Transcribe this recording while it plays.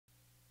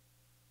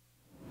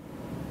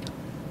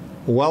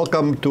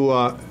Welcome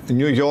to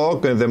New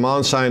York and the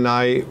Mount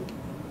Sinai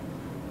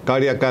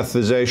Cardiac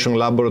Catheterization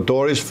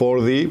Laboratories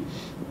for the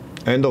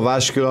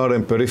Endovascular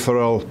and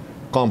Peripheral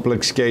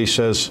Complex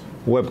Cases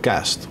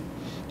webcast.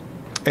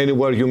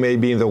 Anywhere you may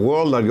be in the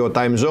world at your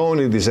time zone,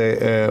 it is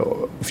a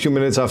few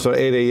minutes after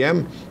 8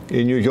 a.m.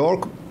 in New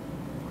York.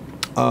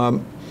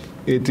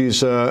 It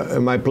is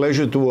my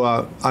pleasure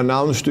to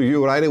announce to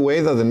you right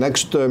away that the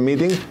next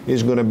meeting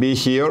is going to be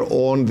here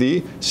on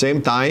the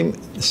same time,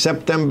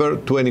 September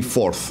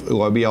 24th. It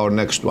will be our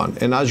next one.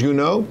 And as you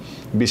know,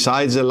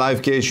 besides the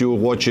live case you're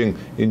watching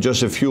in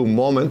just a few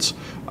moments,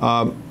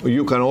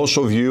 you can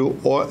also view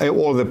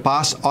all the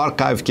past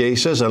archive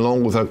cases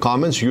along with our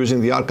comments using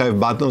the archive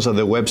buttons at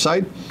the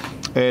website.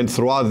 And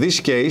throughout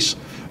this case,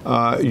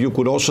 you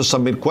could also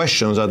submit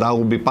questions that I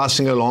will be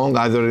passing along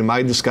either in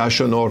my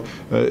discussion or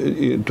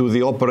to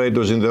the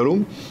operators in the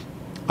room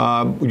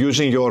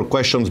using your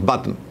questions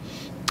button.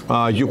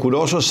 You could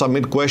also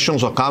submit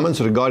questions or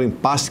comments regarding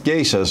past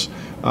cases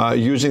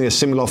using a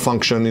similar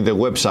function in the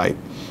website.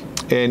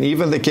 And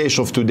even the case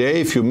of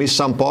today, if you miss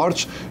some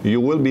parts, you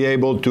will be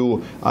able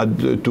to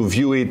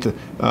view it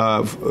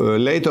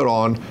later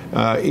on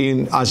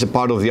as a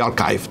part of the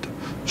archived.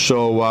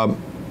 So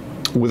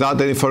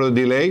without any further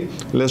delay,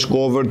 let's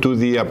go over to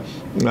the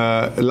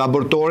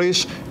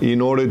laboratories in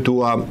order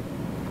to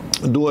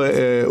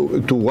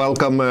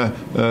welcome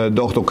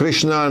Dr.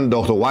 Krishnan,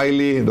 Dr.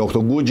 Wiley, Dr.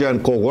 Guja,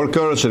 and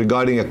co-workers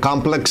regarding a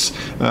complex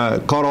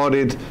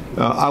carotid,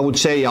 I would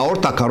say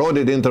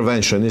aorta-carotid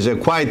intervention. It's a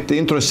quite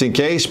interesting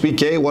case.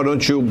 PK, why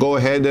don't you go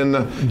ahead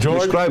and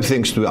describe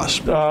things to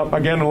us?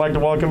 Again, I'd like to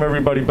welcome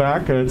everybody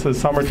back.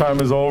 Summertime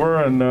is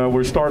over, and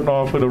we're starting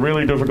off with a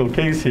really difficult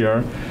case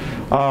here.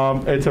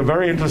 It's a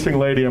very interesting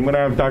lady. I'm going to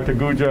have Dr.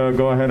 Guja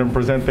go ahead and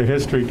present the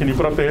history. Can you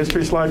put up the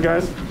history slide,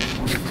 guys?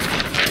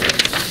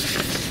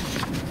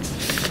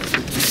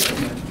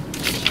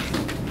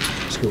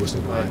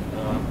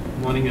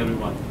 Morning,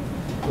 everyone.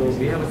 So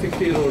we have a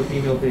 60-year-old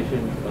female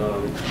patient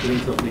with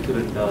complaints of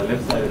recurrent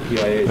left-sided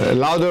TIA.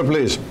 Louder,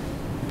 please.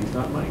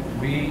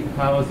 We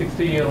have a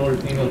 60-year-old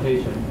female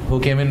patient who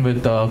came in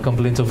with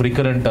complaints of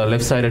recurrent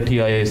left-sided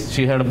TIAs.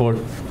 She had about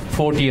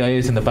 4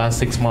 TIAs in the past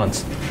 6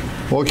 months.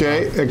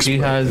 Okay. She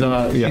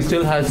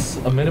still has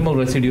a minimal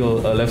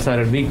residual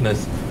left-sided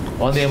weakness.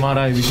 On the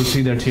MRI, we could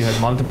see that she had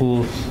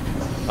multiple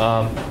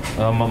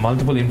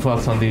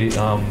infarcts on the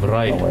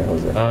right,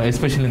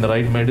 especially in the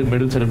right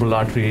middle cerebral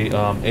artery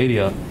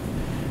area.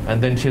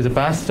 And then she has a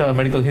past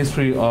medical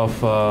history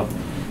of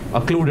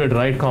occluded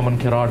right common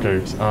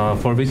carotid,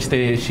 for which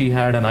she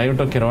had an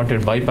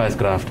aorto-carotid bypass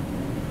graft.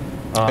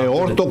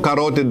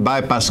 Aorto-carotid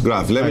bypass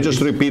graft. Let me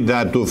just repeat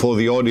that for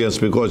the audience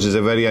because it's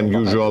a very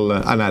unusual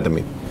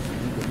anatomy.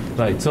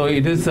 Right, so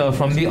it is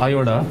from the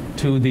aorta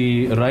to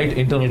the right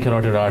internal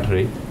carotid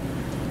artery.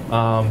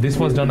 This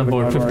was done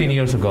about 15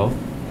 years ago.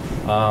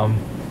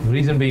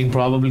 Reason being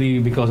probably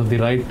because of the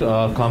right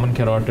common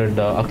carotid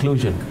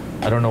occlusion.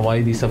 I don't know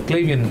why the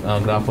subclavian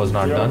graft was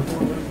not done.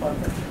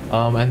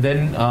 And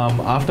then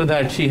after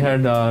that, she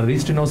had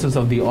restenosis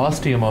of the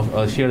ostium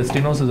she had a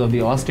stenosis of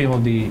the ostium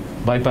of the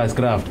bypass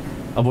graft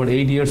about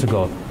 8 years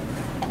ago.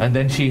 And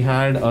then she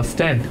had a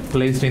stent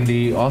placed in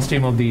the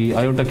ostium of the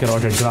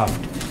aorto-carotid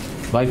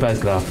graft, bypass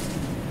graft.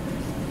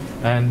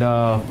 And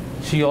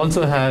she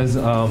also has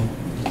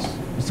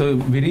so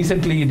we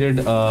recently did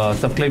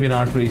subclavian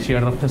artery. She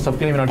had a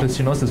subclavian artery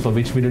stenosis for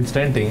which we did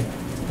stenting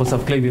for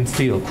subclavian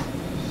steel.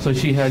 So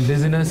she had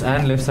dizziness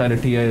and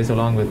left-sided TIAs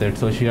along with it.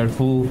 So she had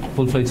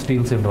full-fledged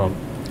steel syndrome.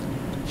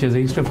 She has a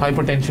history of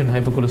hypertension,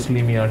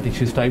 hypercholesterolemia.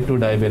 She's type 2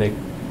 diabetic.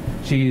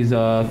 She's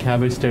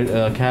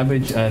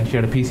CABG, and she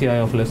had a PCI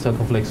of left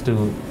circumflex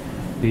to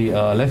the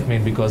left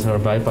main because her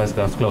bypass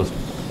graft closed.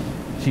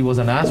 She was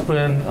on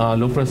aspirin,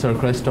 Lopressor,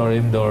 Crestor,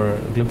 Imdur,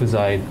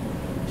 Glipizide.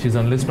 She's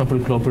on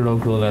Lisinopril,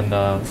 clopidogrel, and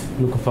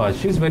Glucophage.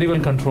 She's very well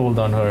controlled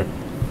on her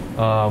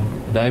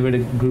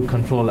diabetic group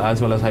control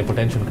as well as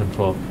hypertension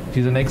control.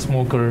 She's an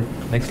ex-smoker.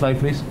 Next slide,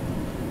 please.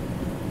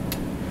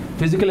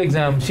 Physical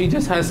exam. She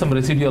just has some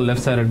residual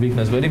left-sided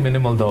weakness, very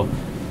minimal though.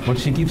 But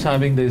she keeps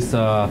having this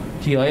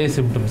TIA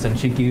symptoms, and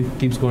she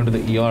keeps going to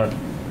the ER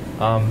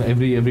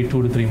every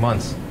 2 to 3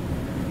 months.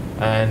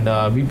 And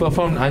we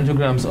performed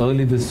angiograms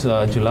early this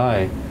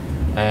July.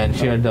 And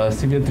she had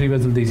severe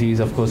 3-vessel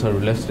disease. Of course, her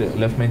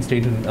left main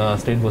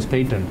stent was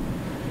patent.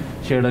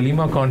 She had a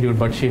lima conduit,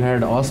 but she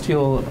had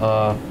ostial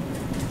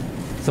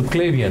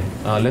subclavian,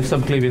 left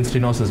subclavian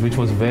stenosis, which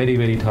was very,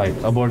 very tight,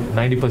 about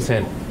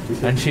 90%.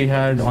 And she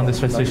had, on the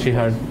stress test, she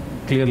had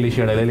an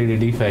LED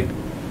defect,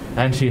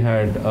 and she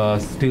had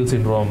Steele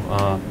syndrome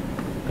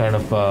kind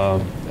of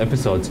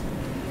episodes.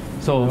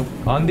 So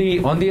on the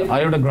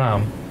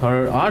aortogram,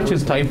 her arch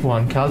is type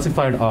 1,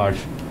 calcified arch.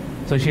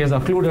 So she has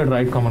occluded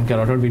right common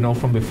carotid, we know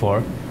from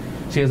before.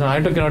 She has an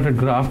aorto-carotid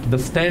graft. The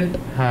stent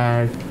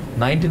had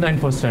 99%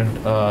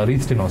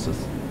 restenosis.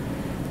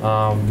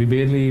 We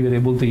barely were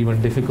able to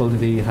even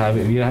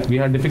we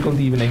had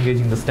difficulty even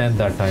engaging the stent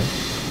that time.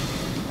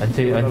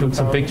 And I took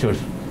some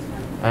pictures.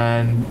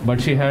 But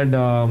she had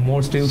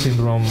more Steele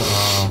syndrome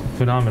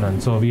phenomenon.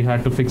 So we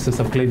had to fix the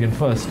subclavian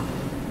first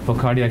for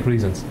cardiac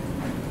reasons.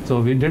 So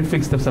we did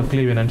fix the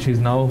subclavian, and she's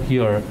now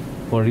here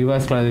for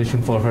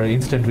revascularization for her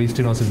instant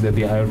restenosis with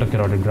the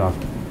Aorto-Carotid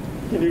Graft.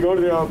 Can you go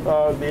to the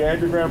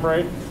angiogram,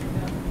 right?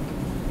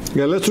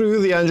 Yeah, let's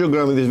review the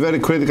angiogram. It is very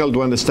critical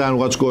to understand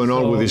what's going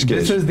on with this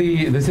case.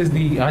 This is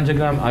the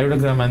angiogram,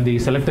 iodogram, and the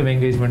selective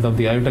engagement of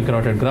the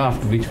Aorto-Carotid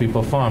Graft, which we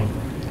performed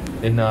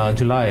in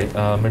July,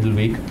 middle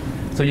week.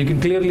 So you can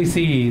clearly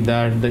see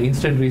that the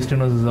instant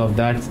restenosis of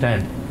that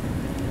stent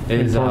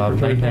is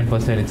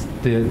 99%. It's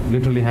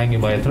literally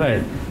hanging by a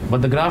thread,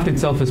 but the graft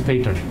itself is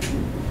patent.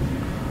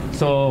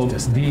 So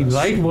the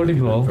right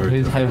vertebral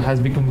has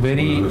become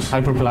very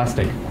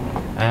hyperplastic,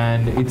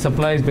 and it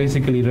supplies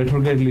basically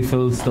retrogradely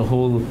fills the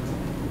whole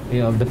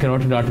the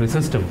carotid artery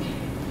system.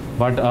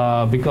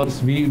 But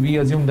because we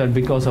assume that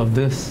because of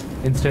this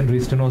instant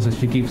restenosis,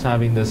 she keeps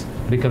having this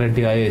recurrent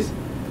TIAs,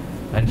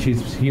 and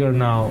she's here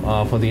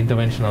now for the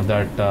intervention of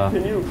that.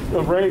 Can you,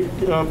 Ray,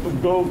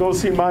 go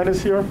C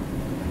minus here?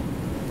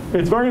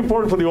 It's very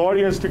important for the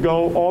audience to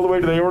go all the way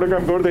to the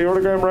aortogram. Go to the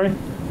aortogram, Ray.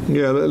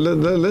 Yeah,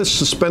 let's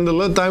spend a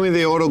little time in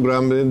the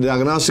aortogram, the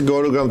diagnostic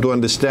aortogram, to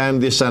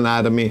understand this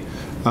anatomy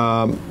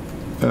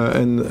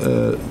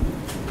and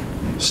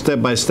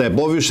step by step.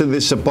 Obviously,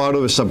 this is a part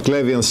of a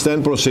subclavian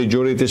stent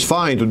procedure. It is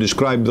fine to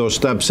describe those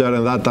steps there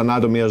and that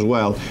anatomy as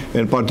well,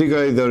 and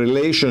particularly the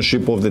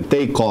relationship of the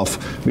takeoff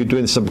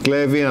between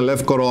subclavian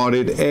left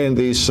carotid and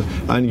this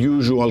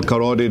unusual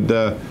carotid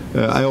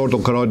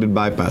aorto-carotid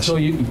bypass. So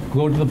you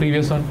go to the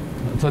previous one.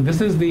 So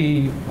this is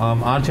the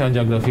arch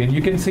angiography, and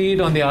you can see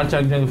it on the arch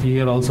angiography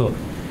here also.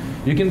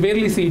 You can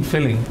barely see it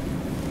filling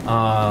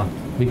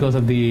because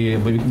of the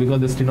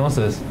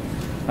stenosis.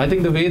 I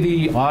think the way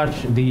the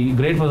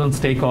great vessels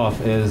take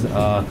off is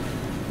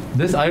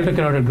this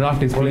Aorto-Carotid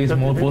Graft is placed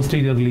more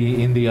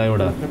posteriorly in the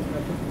aorta.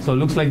 So it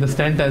looks like the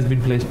stent has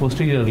been placed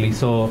posteriorly.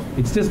 So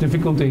it's just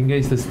difficult to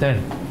engage the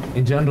stent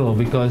in general,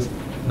 because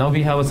now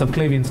we have a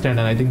subclavian stent,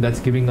 and I think that's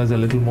giving us a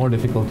little more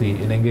difficulty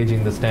in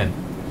engaging the stent.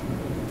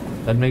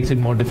 That makes it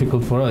more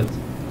difficult for us.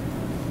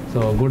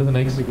 So go to the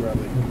next.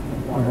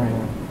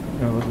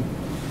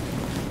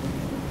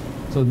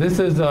 So this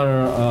is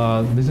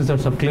our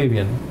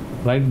subclavian,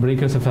 right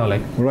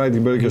brachiocephalic. Right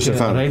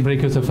brachiocephalic. Right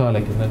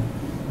brachiocephalic, and then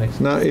next.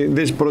 Now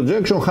this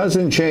projection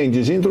hasn't changed.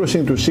 It's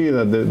interesting to see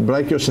that the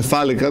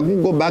brachiocephalic. I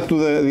can go back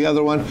to the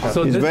other one.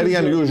 So it's very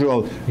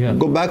unusual.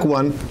 Go back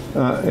one,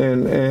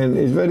 and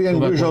it's very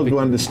unusual to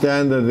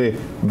understand that the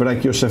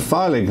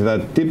brachiocephalic,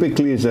 that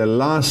typically is the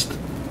last.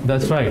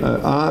 That's right.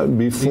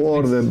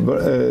 Before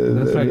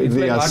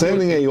the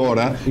ascending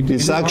aorta,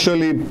 it's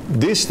actually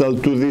distal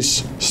to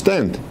this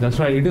stent. That's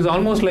right. It is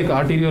almost like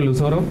arterial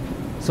Lucero.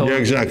 So yeah,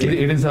 exactly.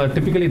 It is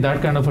typically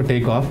that kind of a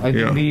takeoff. I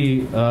think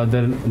the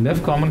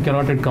left common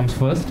carotid comes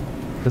first,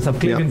 the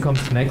subclavian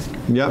comes next,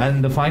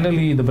 and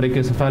finally the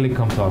brachiocephalic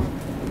comes off.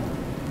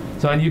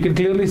 So, and you can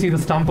clearly see the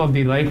stump of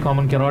the right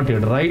common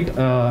carotid right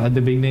at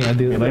the beginning, at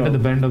the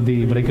bend of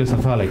the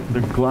brachiocephalic.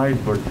 The glide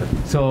vertex.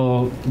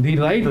 So the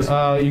right,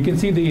 you can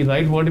see the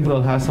right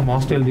vertebral has some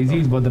ostial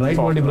disease, but the right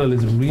vertebral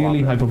is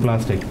really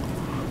hyperplastic.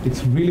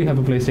 It's really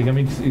hyperplastic. I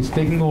mean, it's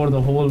taking over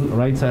the whole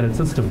right-sided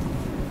system.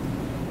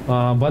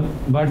 But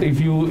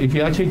if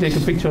you actually take a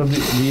picture of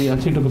we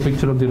actually took a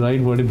picture of the right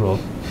vertebral,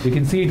 you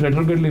can see it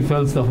retrogradely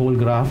fills the whole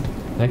graft.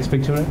 Next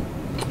picture.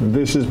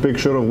 This is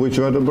picture of which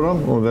vertebral,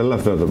 or the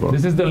left vertebral?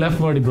 This is the left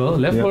vertebral.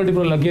 Left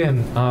vertebral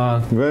again.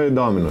 Very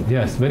dominant.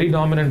 Yes, very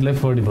dominant left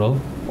vertebral.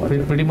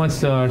 Pretty much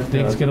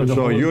takes care of the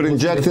whole. So you're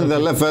injecting the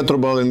left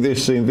vertebral in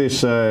this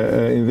cerebral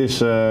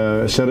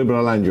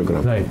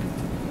angiogram. Right.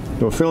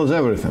 So it fills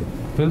everything.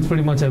 Fills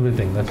pretty much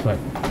everything. That's right.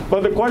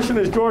 But the question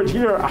is, George,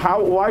 here,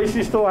 why is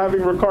she still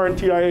having recurrent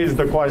TIA is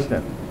the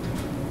question.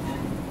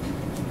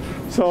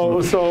 So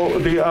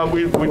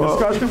we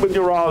discussed it with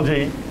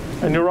neurology.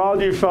 And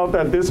neurology felt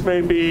that this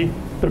may be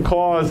the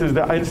cause is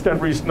the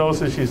instant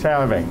restenosis she's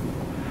having.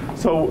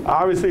 So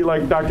obviously,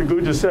 like Dr.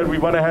 Guja said, we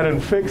went ahead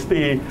and fixed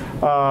the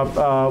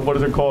what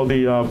is it called,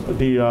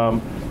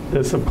 the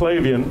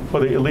subclavian for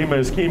the edema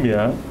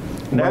ischemia.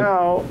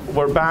 Now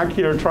we're back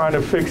here trying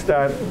to fix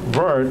that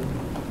vert,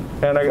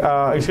 and the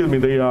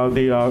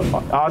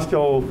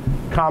ostial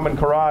common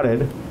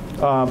carotid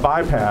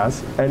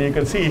bypass. And you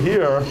can see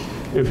here,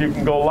 if you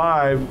can go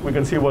live, we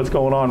can see what's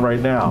going on right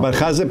now. But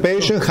has the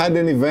patient had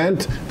an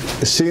event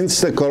since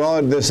the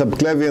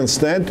subclavian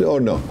stent, or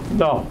no?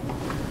 No.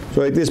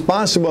 So it is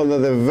possible that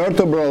the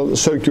vertebral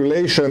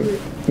circulation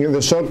in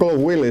the circle of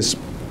Willis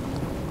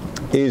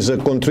is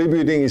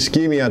contributing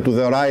ischemia to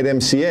the right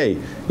MCA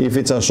if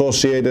it's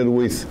associated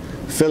with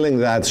filling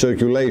that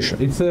circulation.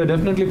 It's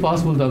definitely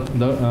possible, Dr.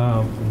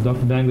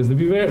 Dangles.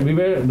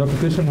 Dr.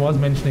 Krishnan was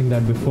mentioning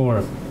that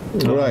before.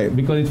 Right.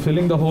 Because it's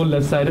filling the whole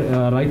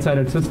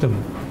right-sided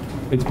system.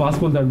 It's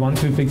possible that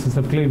once we fix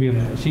the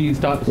subclavian, she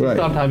stopped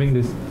having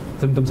these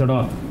symptoms at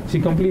all. She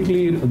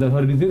completely,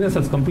 her disease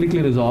has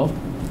completely resolved.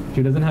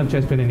 She doesn't have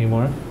chest pain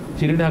anymore.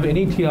 She didn't have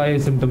any TIA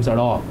symptoms at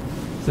all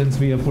since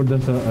we have put the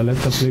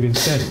left subclavian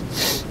stent.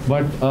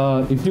 But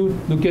if you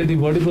look at the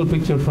vertebral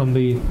picture from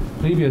the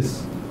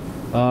previous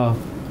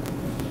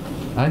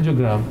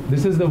angiogram,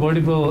 this is the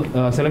vertebral,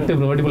 selective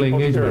vertebral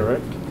engagement.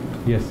 Right?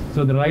 Yes,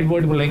 so the right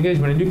vertebral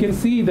engagement, and you can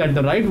see that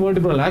the right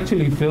vertebral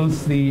actually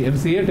fills the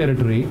MCA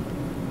territory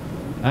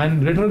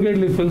and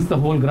retrogradely fills the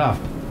whole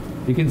graft.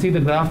 You can see the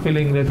graft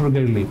filling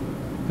retrogradely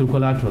through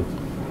collaterals.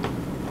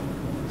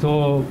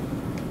 So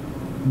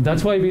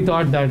that's why we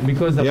thought that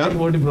because the right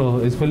vertebral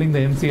is filling the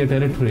MCA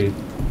territory,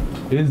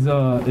 is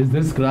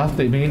this graft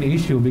the main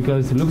issue?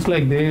 Because it looks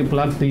like they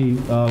plugged the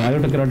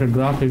aorto-carotid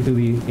graft into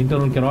the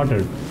internal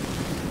carotid,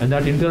 and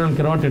that internal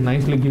carotid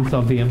nicely gives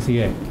off the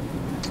MCA.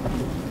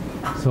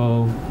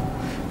 So,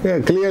 yeah,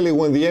 clearly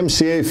when the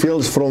MCA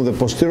fills from the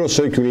posterior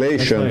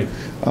circulation,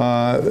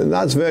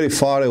 that's very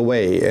far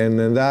away,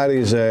 and that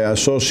is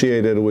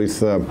associated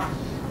with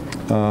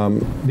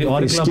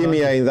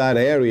ischemia in that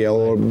area,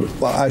 or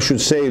I should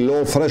say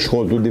low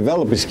threshold to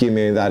develop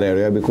ischemia in that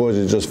area because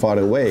it's just far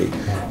away.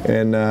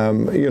 And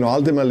you know,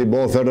 ultimately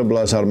both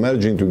vertebrae are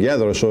merging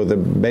together, so the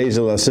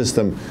basilar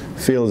system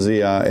fills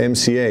the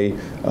MCA.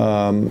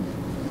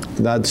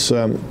 That's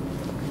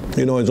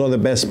you know, it's not the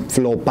best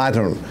flow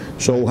pattern.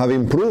 So we have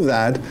improved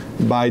that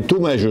by two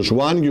measures.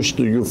 One, you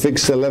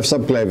fix the left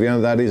subclavian,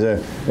 that is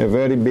a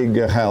very big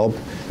help.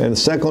 And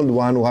second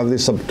one, we have the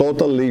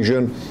subtotal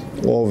lesion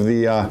of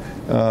the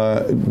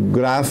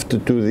graft to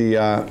the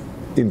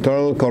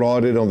internal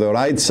carotid on the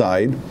right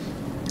side.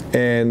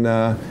 And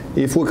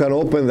if we can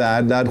open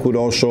that, that could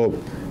also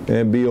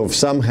be of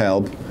some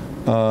help.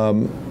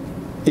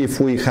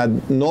 If we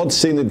had not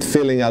seen it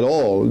filling at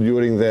all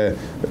during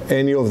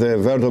any of the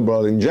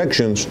vertebral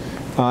injections,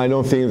 I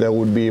don't think there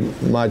would be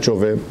much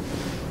of a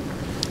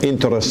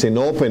interest in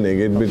opening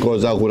it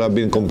because that would have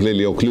been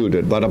completely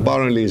occluded. But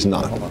apparently it's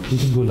not. We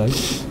can go live.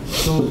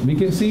 So we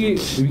can see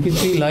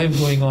live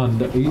going on.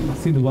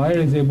 See, the wire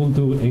is able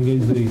to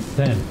engage the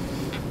stent.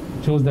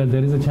 Shows that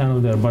there is a channel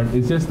there, but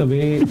it's just the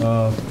way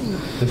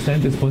the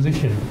stent is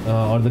positioned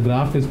or the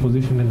graft is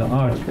positioned in the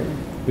arch.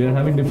 We are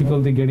having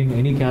difficulty getting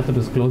any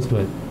catheters close to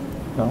it.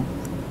 No.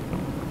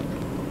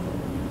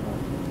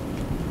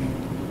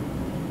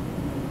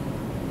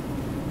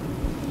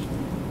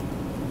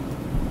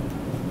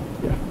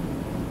 Yeah.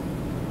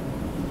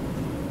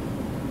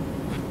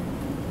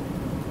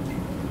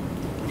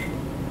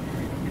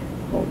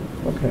 Oh,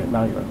 okay.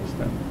 Now you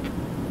understand.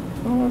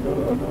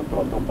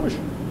 Oh, don't push.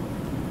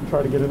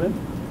 Try to get it in.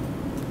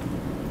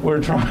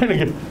 We're trying to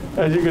get.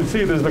 As you can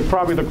see, this is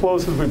probably the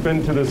closest we've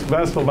been to this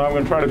vessel. Now I'm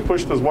going to try to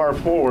push this wire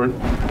forward.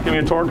 Give me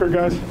a torquer,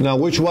 guys. Now,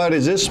 which wire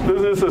is this?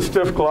 This is a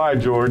stiff glide,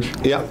 George.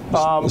 Yeah,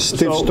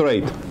 stiff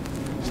straight.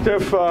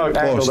 Stiff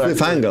angle. Oh,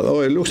 stiff angle.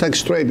 Oh, it looks like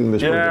straight in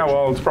this Yeah, project.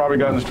 well, it's probably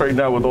gotten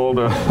straightened out with all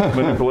the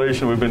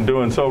manipulation we've been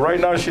doing. So right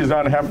now she's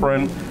on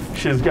heparin.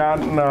 She's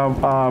gotten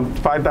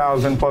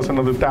 5,000 plus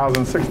another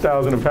 1,000,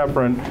 6,000 of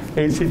heparin.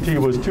 HCT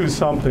was 2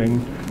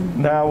 something.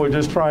 Now we're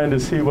just trying to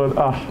see what,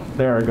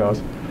 there it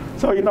goes.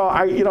 So, you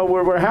know,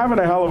 we're having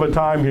a hell of a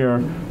time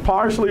here,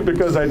 partially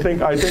because I think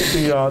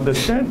the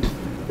stent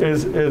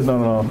is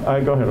no,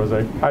 go ahead,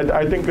 Jose.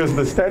 I think because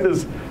the stent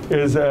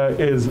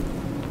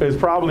is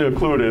probably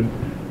occluded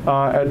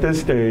at this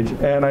stage,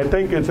 and I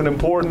think it's an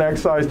important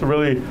exercise to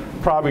really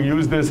probably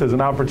use this as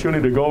an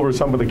opportunity to go over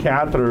some of the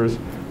catheters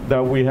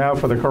that we have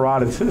for the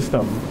carotid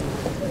system,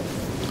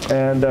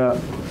 and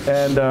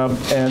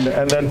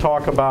then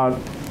talk about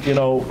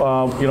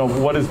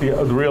what is the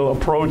real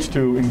approach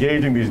to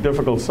engaging these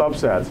difficult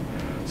subsets.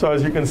 So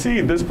as you can see,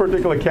 this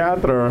particular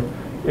catheter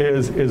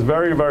is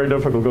very, very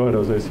difficult. Go ahead,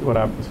 Jose, see what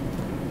happens.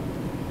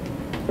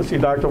 Let's see,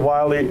 Dr.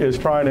 Wiley is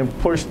trying to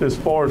push this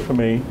forward for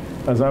me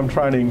as I'm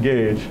trying to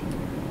engage.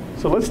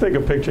 So let's take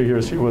a picture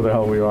here, see where the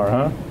hell we are,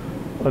 huh?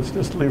 Let's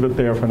just leave it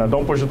there for now.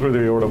 Don't push it through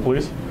the aorta,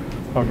 please.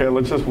 Okay,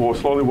 let's just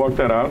slowly walk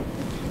that out.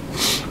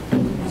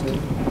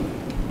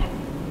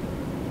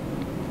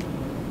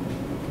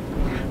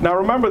 Now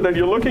remember that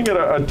you're looking at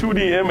a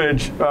 2D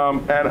image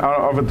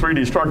of a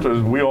 3D structure,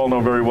 as we all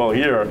know very well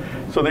here.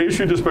 So the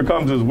issue just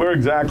becomes is where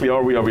exactly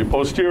are we? Are we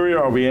posterior?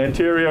 Are we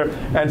anterior?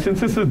 And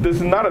since this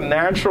is not a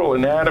natural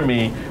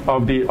anatomy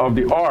of the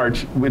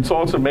arch, it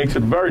also makes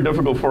it very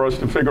difficult for us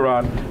to figure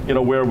out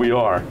where we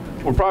are.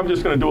 We're probably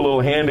just going to do a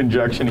little hand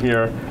injection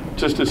here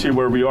just to see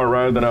where we are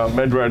rather than a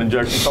med-rad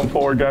injection. Come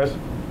forward, guys.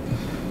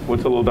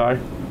 What's a little dye?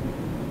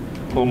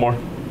 A little more.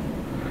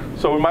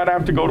 So we might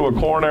have to go to a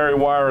coronary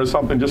wire or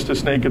something just to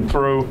snake it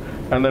through,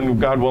 and then,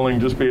 God willing,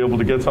 just be able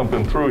to get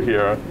something through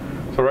here.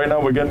 So right now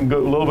we're getting a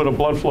little bit of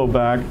blood flow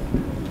back,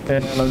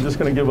 and I'm just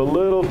going to give a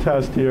little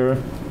test here.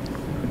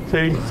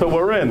 See, so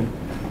we're in.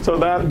 So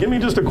give me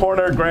just a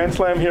coronary grand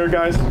slam here,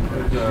 guys.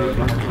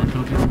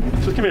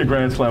 Just give me a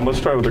grand slam. Let's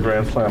try with a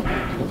grand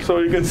slam. So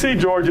you can see,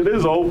 George, it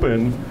is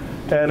open,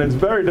 and it's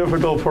very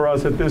difficult for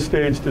us at this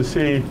stage to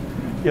see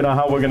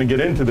how we're going to get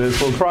into this.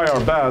 We'll try our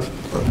best.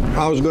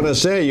 I was going to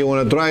say, you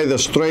want to try the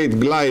straight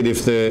glide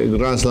if the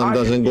Grand Slam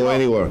doesn't go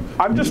anywhere.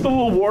 I'm just a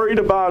little worried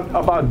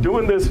about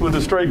doing this with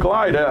a straight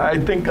glide. I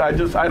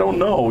don't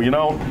know,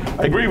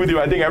 I agree with you.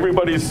 I think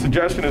everybody's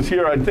suggestion is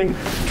here. I think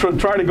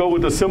try to go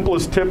with the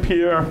simplest tip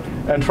here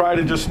and try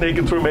to just snake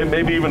it through,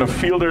 maybe even a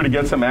fielder to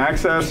get some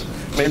access.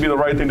 Maybe the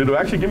right thing to do.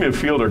 Actually, give me a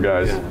fielder,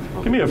 guys.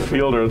 Give me a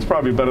fielder. It's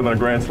probably better than a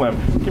grand slam.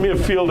 Give me a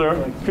fielder.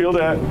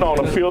 Fielder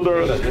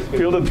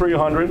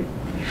 300.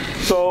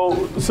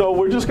 So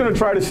we're just going to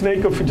try to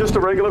snake just a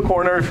regular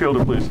coronary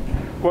fielder, please.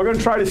 We're going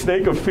to try to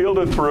snake a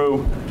fielder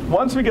through.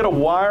 Once we get a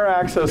wire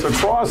access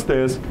across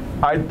this,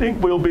 I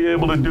think we'll be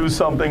able to do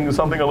something a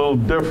little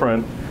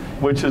different,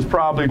 which is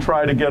probably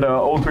try to get a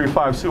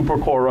 035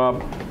 supercore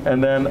up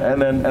and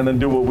then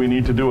do what we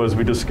need to do as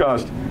we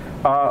discussed.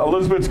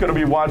 Elizabeth's going to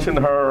be watching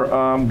her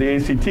the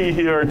ACT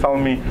here,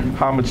 telling me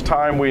how much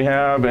time we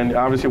have, and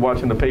obviously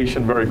watching the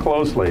patient very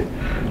closely.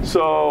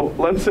 So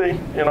let's see.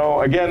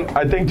 Again,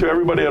 I think to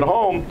everybody at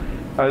home,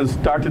 as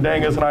Dr.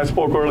 Dangas and I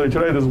spoke earlier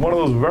today, this is one of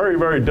those very,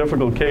 very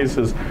difficult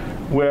cases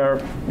where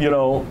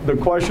the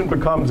question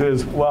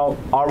becomes well,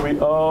 are we?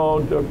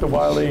 Oh, Dr.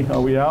 Wiley, are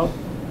we out?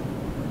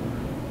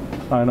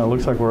 I know.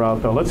 Looks like we're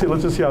out though. Let's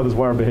just see how this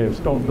wire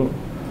behaves. Don't.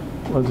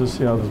 Let's just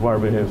see how this wire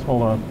behaves.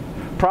 Hold on.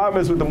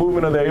 Problem is with the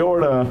movement of the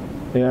aorta,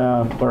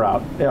 yeah, we're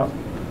out. Yeah.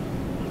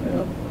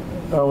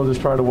 We'll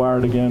just try to wire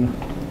it again.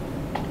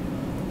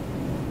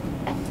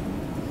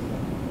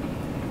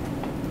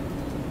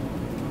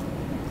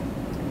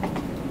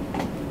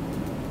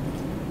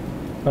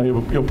 Now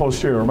you're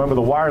posterior. Remember,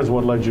 the wire is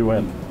what led you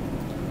in.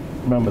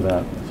 Remember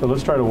that. So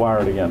let's try to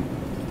wire it again.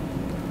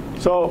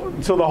 So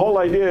the whole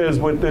idea is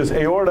with this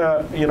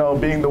aorta,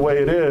 being the way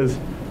it is,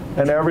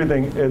 and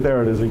everything.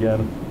 There it is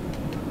again.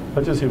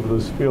 Let's just see if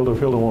this fielder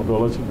won't go.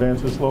 Let's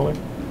advance it slowly.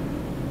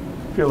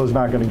 Fielder's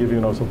not going to give you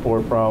no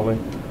support probably.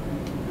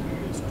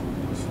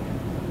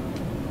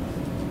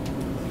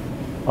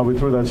 Are we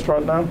through that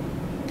strut now?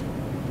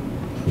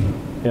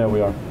 Yeah,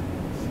 we are.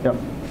 Yep.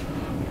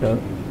 Yeah.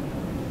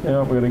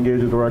 Yeah, we're going to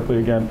engage it directly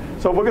again.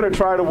 So we're going to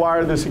try to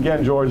wire this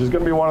again, George. It's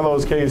going to be one of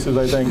those cases,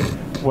 I think,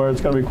 where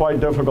it's going to be quite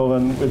difficult,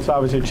 and it's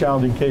obviously a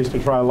challenging case to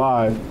try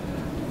live.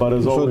 But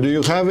as always, so do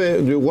you have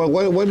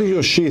what is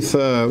your sheath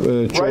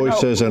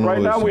choices and all right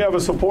now we have a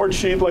support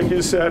sheath, like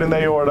you said, in the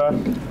aorta.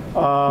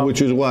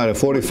 Which is what, a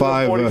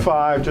 45?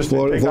 45, just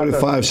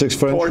 45, 6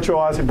 French?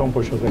 Tortuosity, don't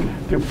push those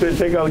in.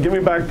 Give me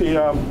back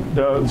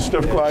the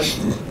stiff glide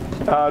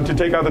to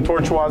take out the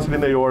tortuosity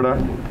in the aorta.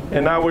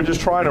 And now we're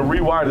just trying to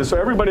rewire this. So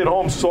everybody at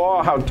home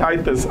saw how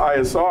tight this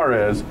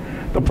ISR is.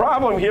 The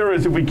problem here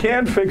is if we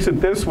can't fix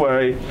it this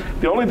way,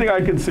 the only thing I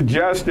could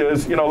suggest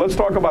is, let's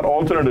talk about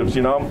alternatives,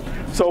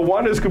 So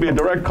one is could be a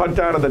direct cut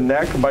down of the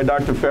neck by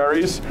Dr.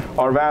 Ferries,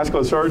 our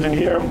vascular surgeon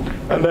here,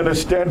 and then a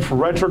stent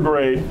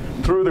retrograde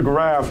through the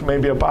graft may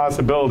be a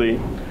possibility.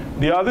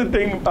 The other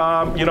thing,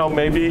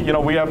 maybe,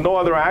 we have no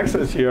other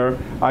access here.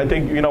 I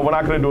think, we're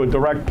not going to do a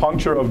direct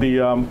puncture of the,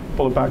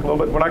 pull it back a little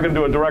bit. We're not going to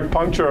do a direct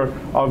puncture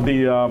of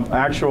the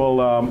actual,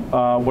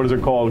 what is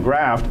it called,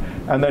 graft,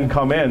 and then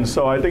come in.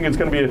 So I think it's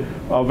going to be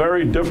a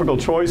very difficult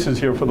choices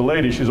here for the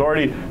lady. She's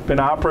already been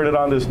operated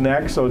on this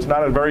neck, so it's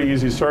not a very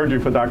easy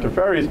surgery for Dr.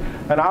 Ferries.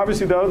 And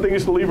obviously the other thing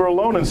is to leave her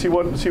alone and see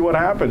what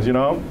happens,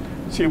 no,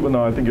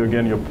 I think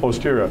you're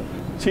posterior.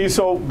 See,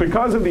 so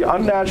because of the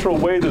unnatural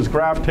way this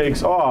graft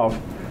takes off,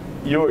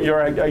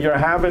 you're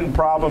having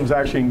problems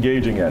actually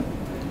engaging it.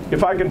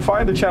 If I can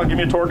find the channel, give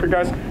me a torque,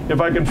 guys.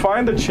 If I can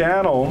find the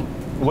channel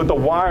with the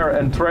wire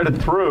and thread it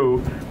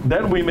through,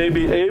 then we may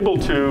be able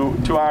to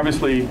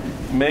obviously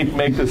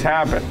make this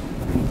happen.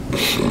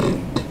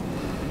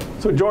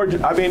 So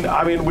George, I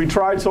mean, we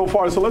tried so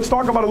far. So let's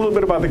talk about a little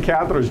bit about the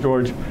catheters,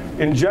 George.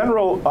 In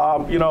general,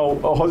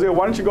 Jose,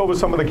 why don't you go over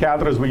some of the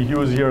catheters we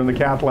use here in the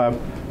cath lab?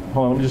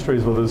 Hold on, let me just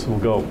trace where this will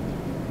go.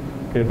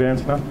 Okay,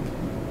 advance now.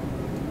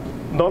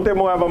 No te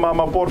mueva,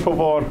 mama, por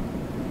favor.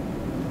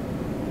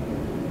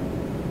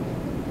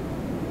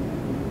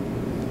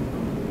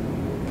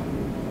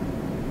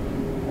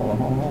 Hold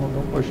on,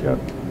 don't push yet.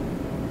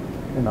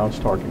 Okay, now it's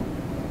torquing.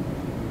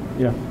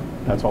 Yeah,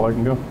 that's all I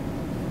can go.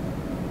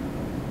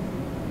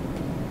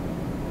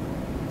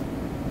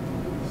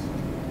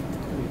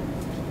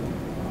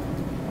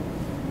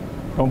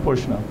 Don't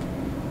push now.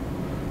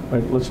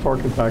 Wait, let's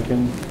torque it back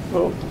in.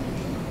 Oh,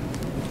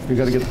 you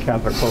got to get the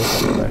catheter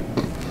close up today.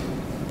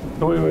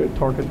 No, wait,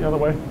 torque it the other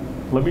way.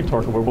 Let me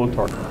torque it, we're both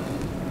torquing.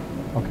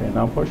 Okay,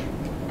 now push.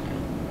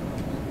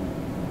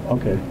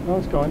 Okay, now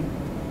it's going.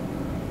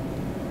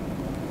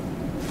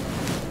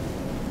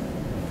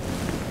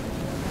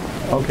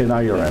 Okay, now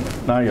you're in,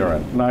 now you're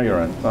in, now you're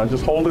in. Now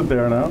just hold it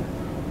there now.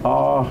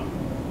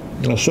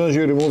 As soon as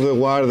you remove the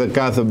wire, the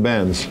catheter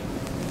bends.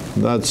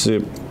 That's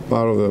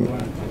part of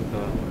the...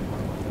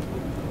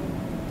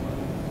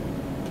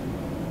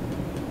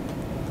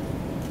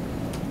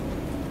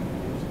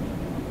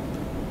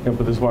 Yeah,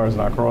 but this wire is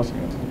not crossing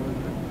it.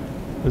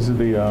 This is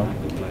the,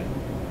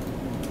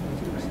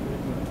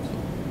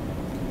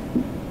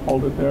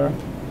 hold it there.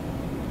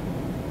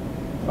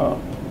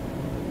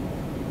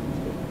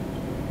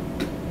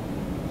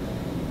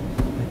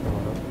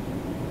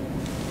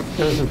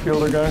 There's the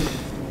fielder guy.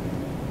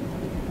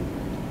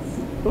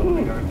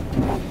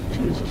 Oh,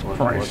 Jesus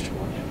Christ.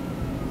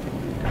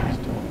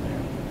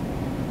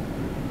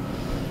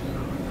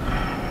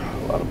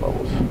 A lot of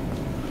bubbles.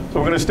 So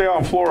we're going to stay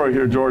on fluoro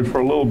here, George, for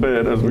a little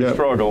bit as we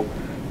struggle.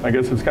 I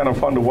guess it's kind of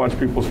fun to watch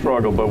people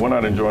struggle, but we're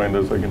not enjoying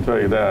this, I can tell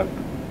you that.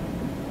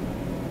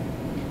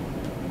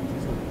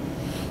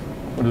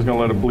 I'm just going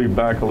to let it bleed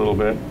back a little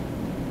bit.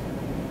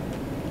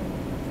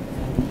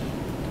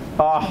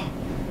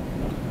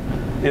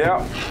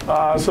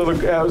 Yeah.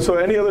 So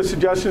any other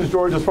suggestions,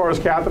 George, as far as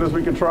catheters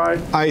we could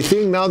try? I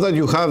think now that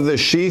you have the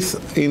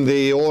sheath in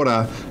the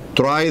aorta,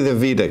 try the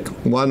VTEC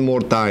one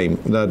more time.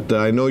 That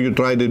I know you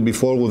tried it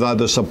before without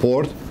the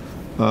support.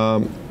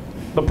 The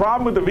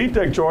problem with the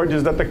VTEC, George,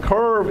 is that the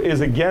curve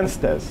is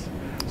against this.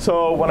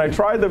 So when I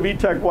tried the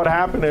VTEC, what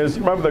happened is,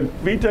 remember, the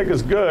VTEC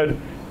is good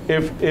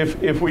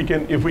if we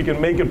can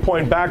make it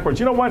point backwards.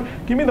 You know what?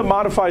 Give me the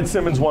modified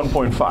Simmons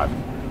 1.5.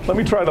 Let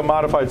me try the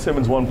modified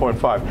Simmons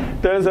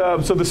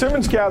 1.5. So the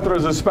Simmons catheter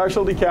is a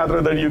specialty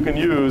catheter that you can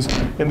use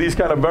in these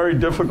kind of very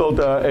difficult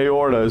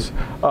aortas.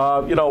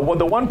 You know,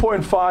 the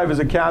 1.5 is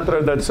a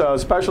catheter that's a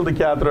specialty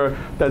catheter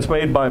that's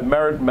made by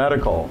Merit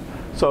Medical.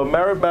 So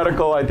Merit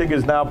Medical, I think,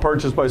 is now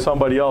purchased by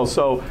somebody else.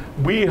 So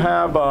we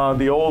have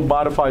the old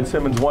modified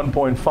Simmons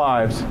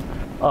 1.5s,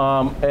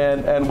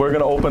 and we're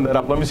going to open that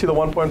up. Let me see the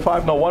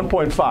 1.5. No,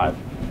 1.5.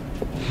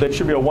 There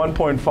should be a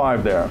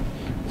 1.5 there.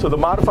 So the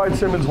modified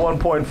Simmons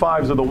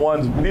 1.5s are the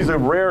ones, these are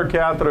rare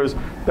catheters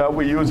that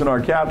we use in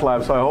our cath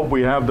lab, so I hope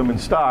we have them in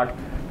stock.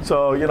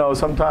 So, you know,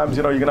 sometimes,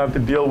 you know, you're going to have to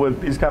deal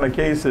with these kind of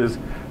cases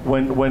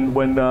when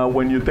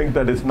you think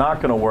that it's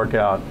not going to work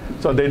out.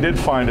 So they did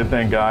find it,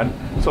 thank God.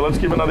 So let's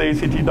give another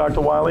ACT,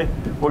 Dr. Wiley.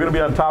 We're going to be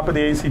on top of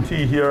the ACT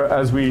here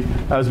as we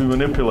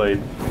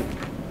manipulate.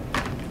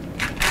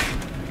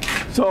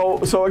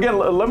 So again,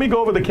 let me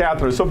go over the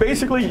catheter. So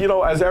basically, you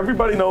know, as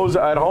everybody knows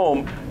at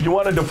home, you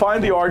want to define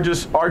the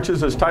arches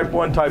as type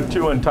 1, type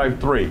 2, and type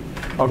 3.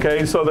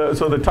 Okay, so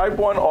the type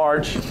 1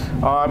 arch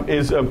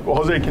is,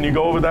 Jose, can you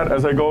go over that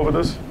as I go over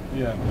this?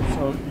 Yeah,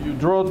 so you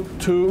draw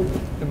two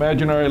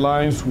imaginary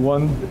lines,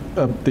 one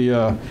at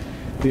the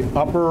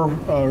upper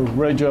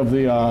ridge of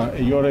the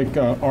aortic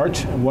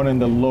arch and one in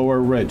the lower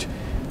ridge.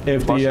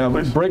 If the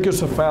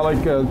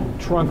brachiocephalic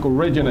trunk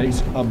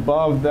originates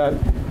above that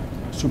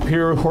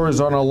superior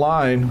horizontal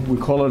line, we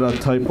call it a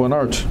type 1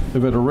 arch.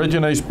 If it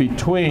originates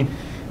between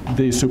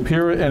the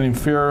superior and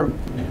inferior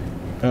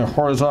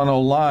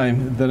horizontal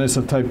line, then it's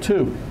a type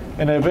 2.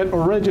 And if it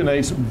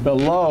originates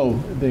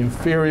below the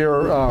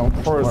inferior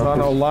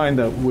horizontal line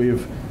that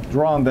we've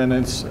drawn, then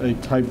it's a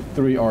type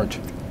 3 arch.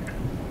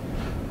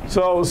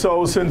 So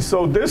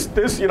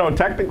this, you know,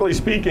 technically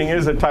speaking,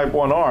 is a type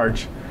 1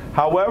 arch.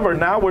 However,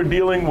 now we're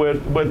dealing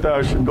with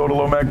go to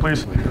low mag,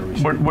 please.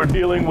 We're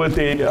dealing with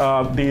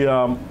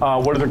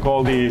what is it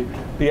called?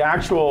 The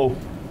actual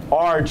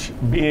arch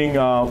being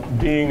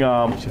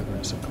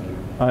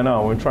I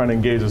know, we're trying to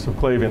engage the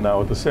subclavian now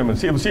with the Simmons.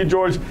 See,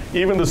 George,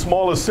 even the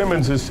smallest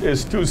Simmons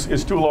is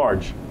too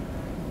large.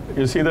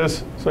 You see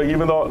this? So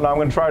even though, now I'm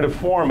going to try to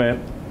form it,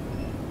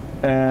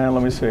 and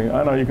let me see.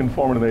 I know you can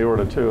form it in the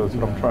aorta too. That's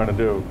what I'm trying to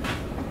do.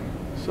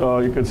 So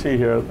you can see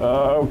here.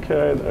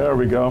 Okay, there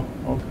we go.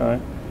 Okay.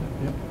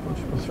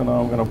 So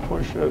now I'm going to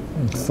push it.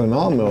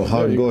 Phenomenal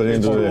how it goes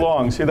into too the...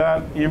 long. See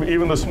that?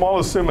 Even the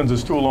smallest Simmons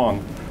is too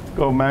long.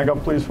 Go mag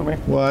up, please, for me.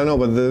 Well, I know,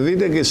 but the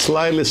VTEC is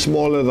slightly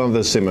smaller than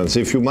the Simmons.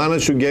 If you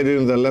manage to get it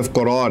in the left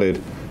carotid,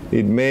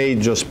 it may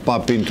just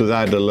pop into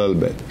that a little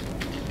bit.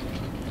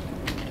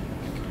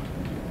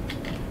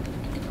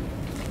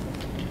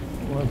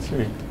 Let's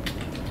see.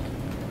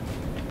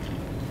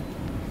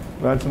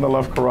 That's in the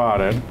left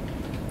carotid.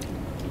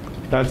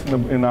 That's in the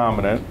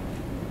innominate.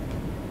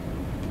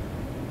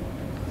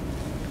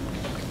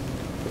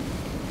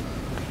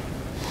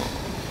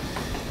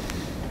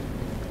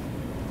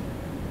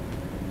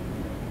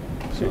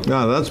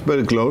 No, that's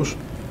very close.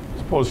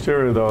 It's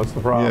posterior, though. It's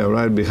the problem. Yeah,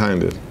 right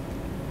behind it.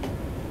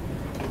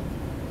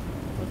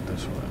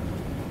 This way.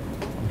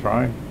 I'm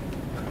trying.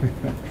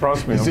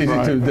 Trust me, it's I'm easy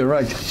trying. to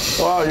direct.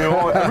 Well, you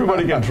know,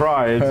 everybody can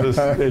try.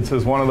 It's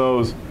just one of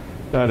those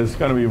that it's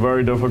going to be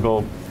very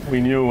difficult.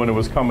 We knew when it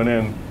was coming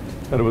in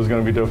that it was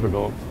going to be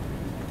difficult.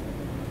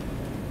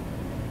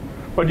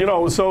 But you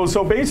know,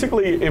 so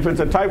basically, if it's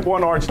a type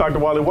 1 arch, Dr.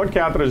 Wiley, what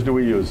catheters do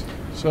we use?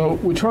 So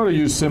we try to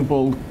use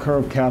simple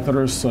curved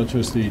catheters such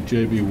as the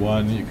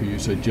JB1. You could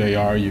use a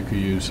JR. You could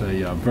use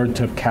a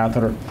Vertip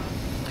catheter.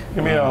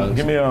 Give me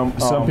a.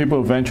 Some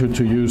people venture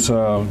to use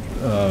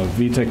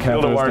VTEC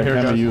catheters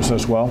that can be used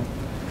as well.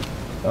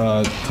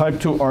 Type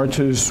 2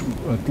 arches,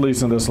 at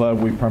least in this lab,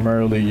 we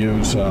primarily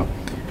use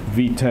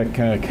VTEC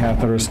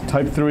catheters.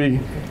 Type 3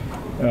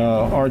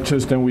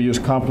 arches, then we use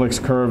complex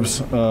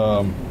curves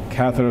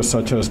catheters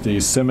such as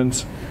the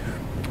Simmons,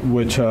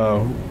 which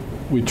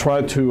we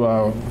try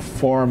to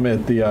form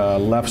at the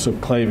left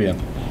subclavian.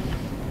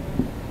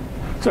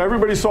 So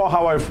everybody saw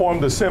how I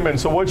formed the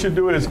Simmons. So what you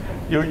do is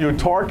you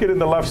torque it in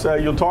the left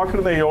side, you torque it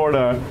in the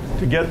aorta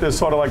to get this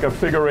sort of like a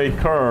figure 8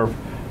 curve,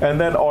 and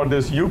then, or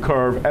this U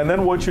curve, and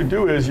then what you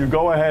do is you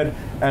go ahead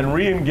and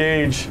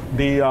re-engage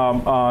the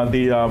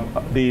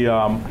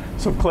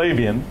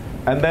subclavian,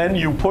 and then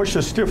you push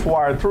a stiff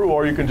wire through,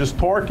 or you can just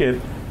torque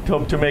it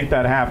to make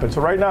that happen.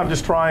 So right now I'm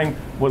just trying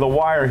with a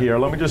wire here.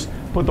 Let me just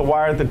put the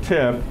wire at the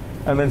tip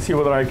and then see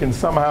whether I can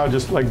somehow,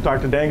 just like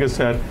Dr. Danga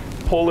said,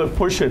 pull it,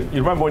 push it.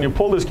 You remember when you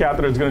pull this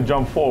catheter, it's going to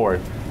jump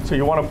forward. So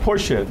you want to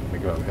push it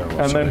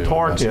and then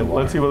torque it.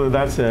 Let's see whether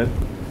that's it.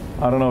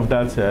 I don't know if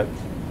that's it.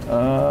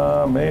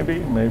 Maybe,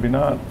 maybe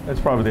not. It's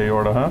probably the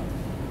aorta, huh?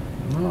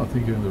 No, I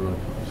think you're in the right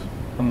place.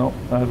 No,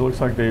 that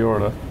looks like the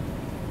aorta.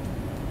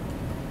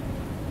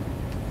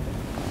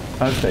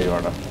 That's the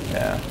aorta.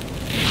 Yeah,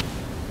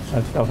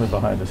 that's definitely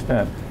behind the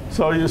stent.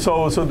 So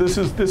this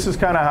is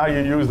kind of how you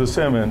use the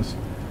Simmons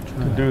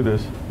to do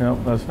this. Nope,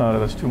 that's not it.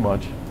 That's too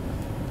much.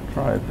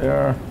 Try it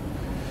there.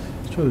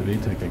 Let's try the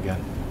VTech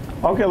again.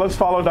 Okay, let's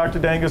follow Dr.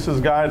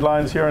 Dangus's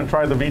guidelines here and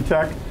try the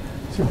VTech.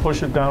 So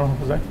push it down,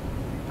 Jose.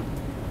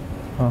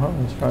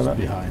 Let's try that.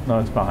 It's behind. No,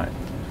 it's behind.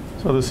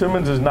 So the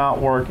Simmons is not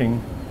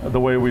working the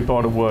way we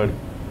thought it would.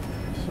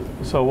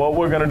 So what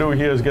we're going to do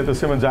here is get the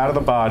Simmons out of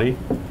the body.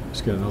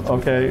 Let's get an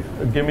 035. Okay,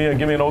 give me an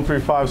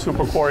 035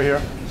 supercore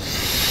here.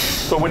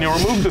 So when you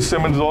remove the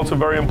Simmons, it's also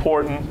very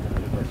important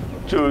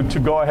to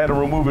go ahead and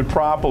remove it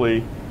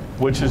properly,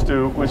 which is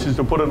to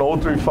put an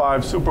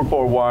 035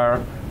 supercore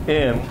wire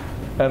in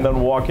and then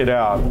walk it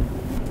out.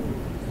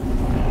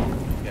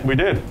 We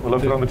did. We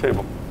left it on the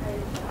table.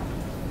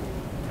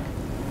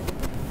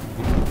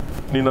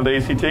 Need another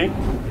ACT?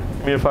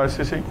 Give me a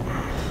 5cc.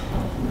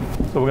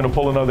 So we're going to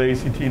pull another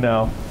ACT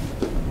now.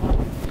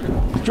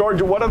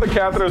 George, what other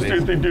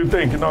catheters do you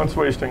think? No, it's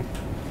wasting.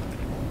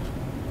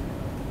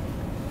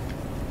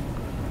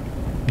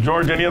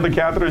 George, any other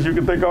catheters you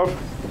can think of?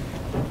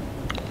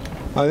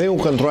 I think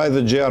we can try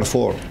the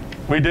JR4.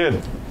 We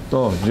did.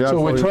 No, JR4 So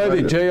we tried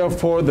the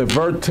JR4, the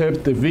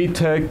Vertip, the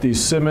VTech, the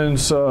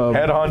Simmons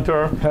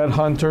Headhunter,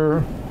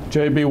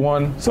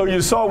 JB1. So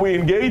you saw we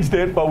engaged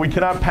it, but we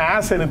cannot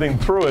pass anything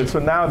through it. So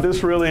now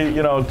this really,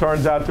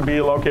 turns out to be,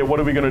 okay, what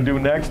are we going to do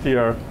next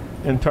here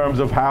in terms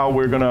of how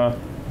we're going to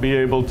be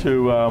able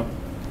to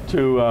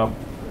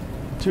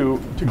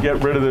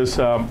get rid of this,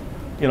 a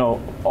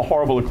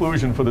horrible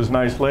occlusion for this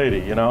nice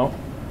lady,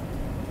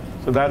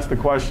 So that's the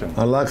question.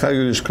 I like how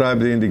you describe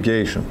the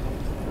indication.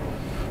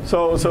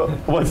 So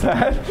what's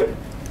that?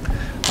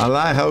 I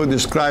like how you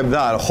describe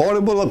that.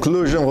 Horrible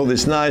occlusion for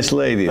this nice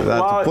lady.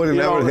 That's putting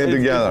everything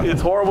together.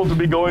 It's horrible to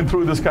be going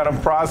through this kind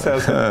of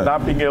process and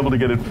not being able to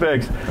get it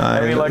fixed.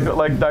 I mean,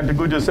 like Dr.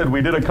 Guja said,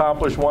 we did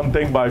accomplish one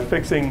thing by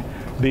fixing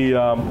the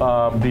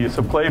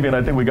subclavian.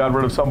 I think we got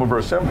rid of some of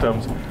her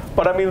symptoms.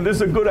 But I mean, this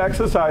is a good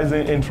exercise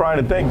in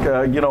trying to think,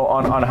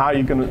 on how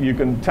you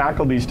can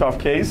tackle these tough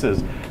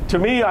cases. To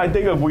me, I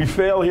think if we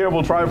fail here,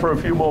 we'll try for a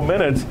few more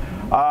minutes.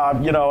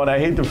 And I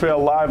hate to fail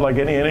live like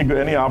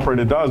any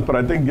operator does, but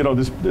I think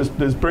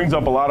this brings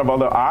up a lot of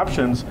other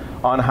options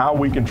on how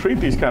we can treat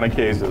these kind of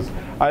cases.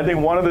 I think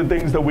one of the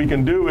things that we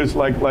can do is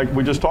like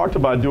we just talked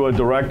about, do a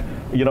direct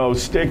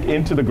stick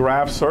into the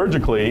graft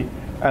surgically,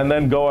 and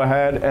then go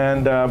ahead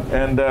and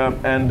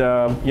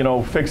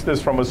fix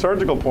this from a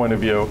surgical point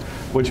of view,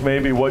 which may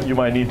be what you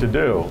might need to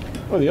do.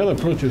 Well, the other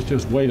approach is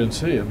just wait and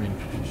see. I mean,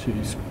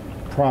 she's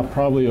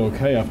probably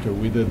okay after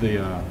we did the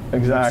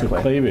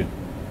subclavian.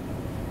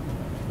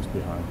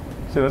 Behind.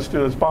 See,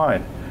 that's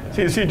fine.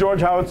 See, George,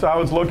 how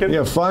it's looking?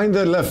 Yeah, find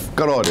the left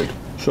carotid.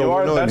 So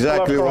we know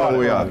exactly where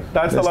we are.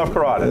 That's the left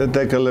carotid. Let's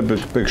take a little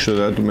picture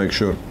there to make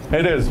sure.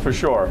 It is, for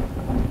sure.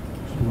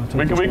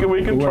 We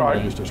can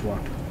try. Use this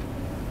one.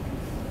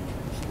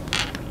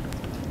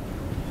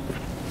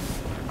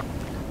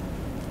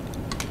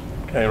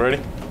 Okay, ready?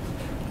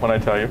 When I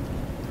tell you.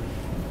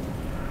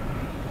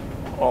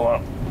 Hold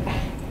on.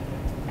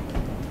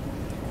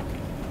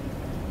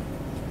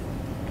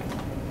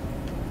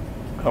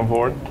 Come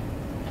forward.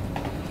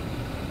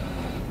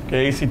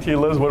 Okay, ACT,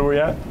 Liz, what are we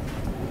at?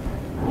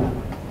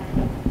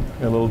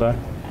 Okay, a little die.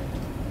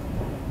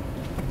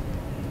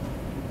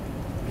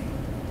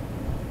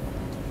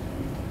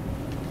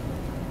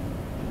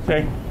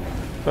 Okay,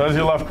 so there's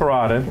your left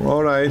carotid.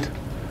 All right.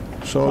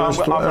 So I'm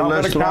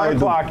going to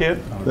counterclock it.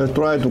 Let's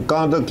try to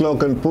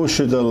counterclock and push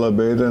it a little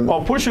bit. And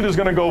push it is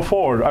going to go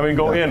forward. I mean,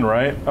 go in,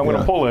 right? I'm going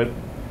to pull it.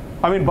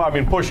 I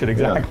mean, push it,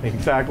 exactly. Yeah.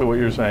 Exactly what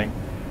you're saying.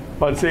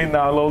 But see,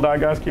 now a little die,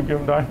 guys, keep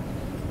giving die.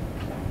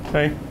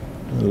 See?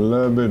 A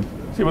little bit.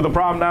 See, but the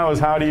problem now is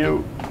how do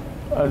you,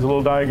 there's a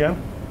little die again.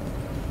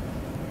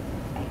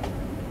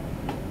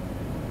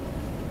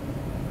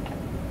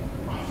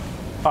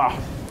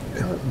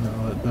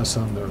 No, that's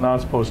under. Now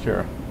it's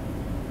posterior.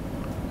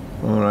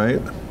 All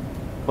right.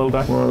 Little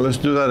die. Well, let's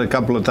do that a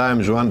couple of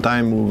times. One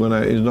time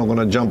it's not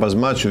gonna jump as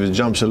much. If it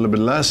jumps a little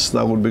bit less,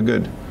 that would be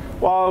good.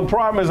 Well, the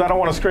problem is I don't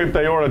want to scrape the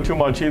aorta too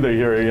much either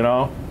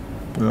here,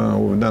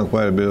 We've done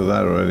quite a bit of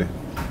that already.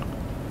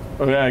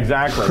 Oh, yeah,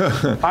 exactly.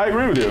 I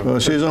agree with you. Well,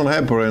 she's on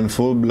heparin,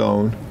 full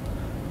blown,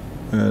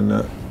 and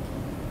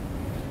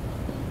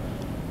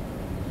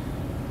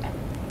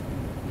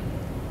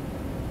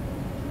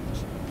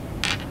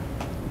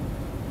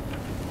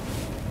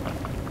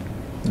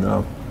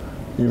no,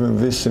 even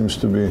this seems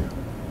to be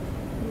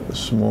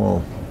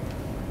small.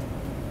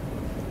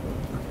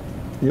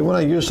 You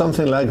want to use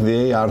something like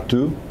the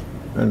AR2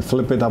 and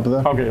flip it up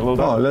there? Okay, a little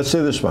bit. Oh, let's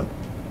see this one.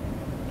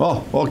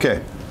 Oh,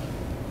 okay.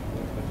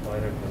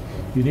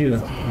 You need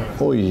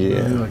Oh,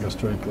 yeah. You need like a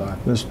straight line.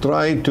 Let's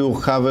try to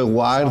have a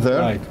wire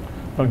there. Light.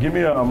 Oh, give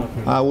me a.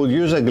 I would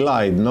use a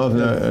glide, not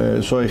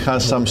so it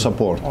has some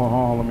support.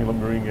 Oh, let me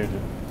re-engage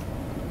it.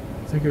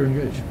 I think you're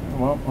engaged.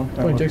 Well,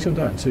 okay. Oh, take some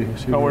time. See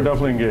no, we're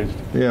definitely engaged.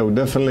 Yeah, we're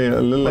definitely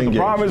a little But engaged. the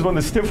problem is when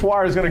the stiff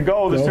wire is going to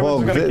go, the stiff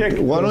is going to kick.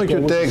 Why don't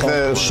you take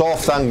the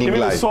soft angle Give me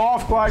the glide?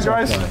 soft glide,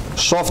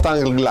 guys. Soft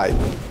angle glide.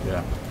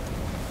 Yeah.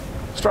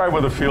 Let's try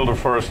with a fielder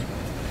first.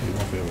 You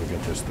won't be able to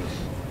get this through.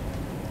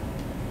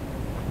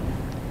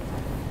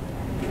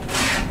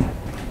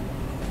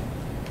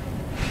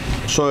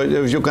 So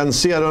as you can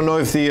see, I don't know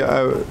if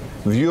the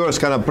viewers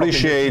can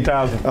appreciate,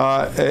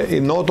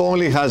 it not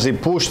only has he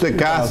pushed the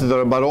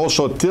catheter, but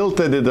also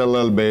tilted it a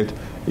little bit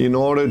in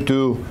order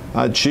to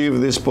achieve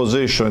this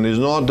position. It's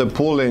not the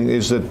pulling,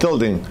 it's the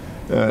tilting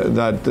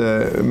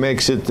that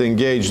makes it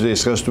engage.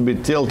 This has to be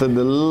tilted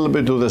a little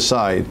bit to the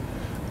side.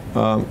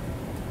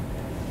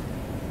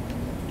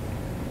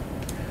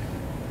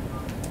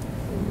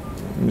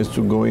 Needs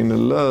to go in a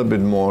little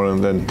bit more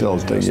and then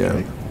tilt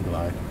again.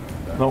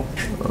 Nope.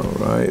 All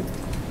right.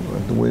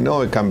 We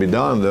know it can be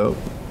done, though.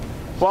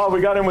 Well,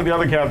 we got in with the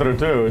other catheter,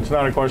 too. It's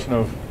not a question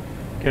of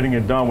getting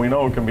it done. We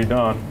know it can be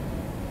done.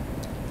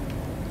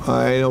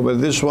 I know,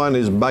 but this one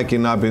is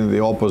backing up in the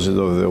opposite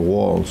of the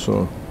wall,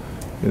 so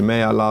it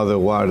may allow the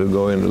wire to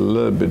go in a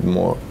little bit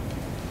more.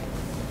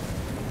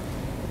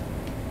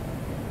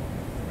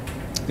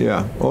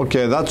 Yeah,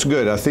 okay, that's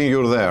good. I think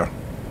you're there.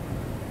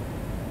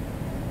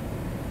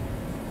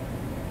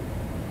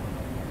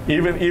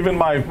 Even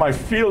my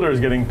fielder is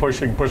getting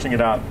pushing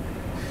it out.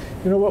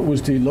 You know what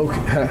was the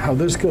how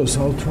this goes?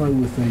 I'll try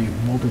with a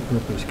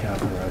multi-purpose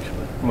catheter,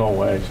 actually. No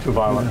way, it's too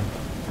violent.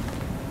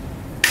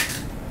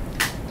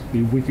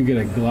 Yeah. We could get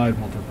a glide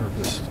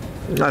multi-purpose.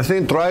 I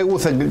think try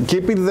with a,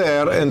 keep it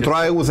there and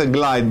try with a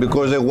glide,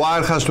 because the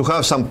wire has to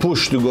have some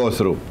push to go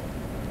through.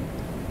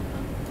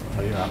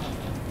 Oh, yeah.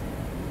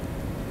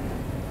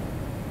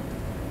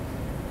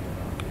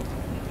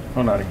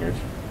 Oh, not engaged.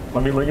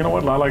 Let me, you know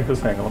what, I like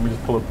this angle. Let me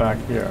just pull it back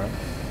here.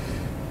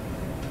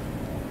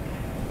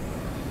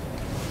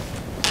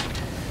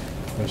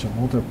 There's a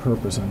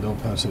multi-purpose, and no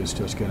pass is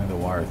just getting the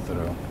wire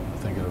through. I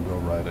think it'll go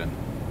right in.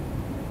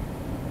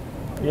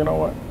 You know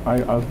what,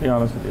 I'll be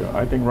honest with you.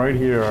 I think right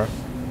here,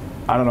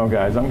 I don't know,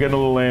 guys. I'm getting a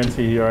little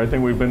antsy here. I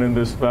think we've been in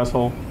this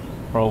vessel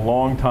for a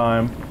long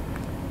time,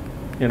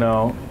 you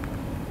know.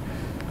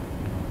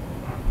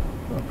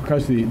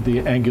 Because the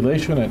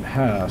angulation it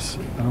has,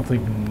 I don't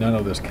think none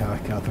of these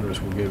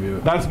catheters will give you.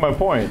 That's my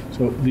point.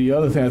 So the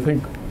other thing, I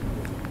think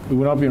it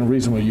would not be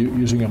unreasonable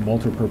using a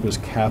multi-purpose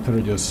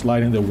catheter, just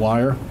sliding the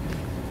wire,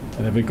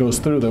 and if it goes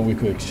through, then we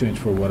could exchange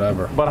for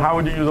whatever. But how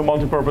would you use a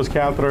multi-purpose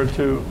catheter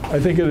to? I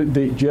think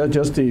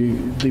just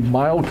the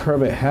mild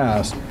curve it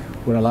has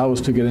would allow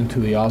us to get into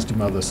the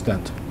ostium of the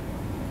stent.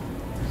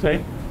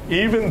 See,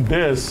 even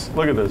this,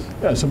 look at this.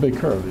 Yeah, it's a big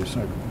curve.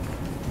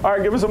 All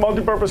right, give us a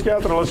multi-purpose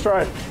catheter. Let's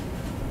try it.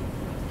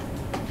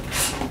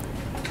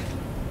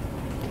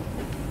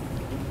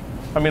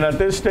 I mean, at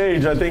this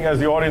stage, I think as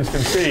the audience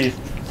can see,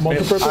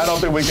 I don't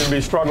think we can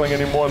be struggling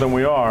any more than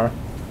we are.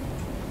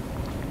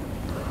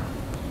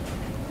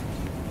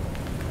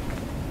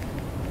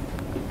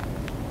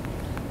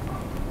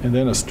 And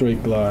then a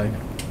straight glide.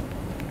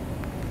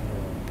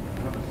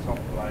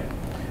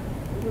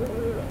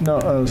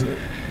 No,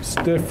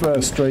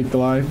 stiff straight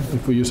glide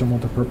if we use a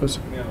multi-purpose.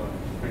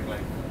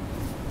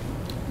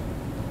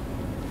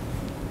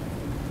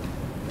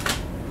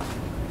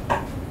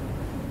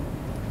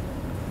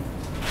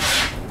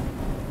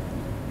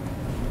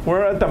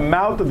 We're at the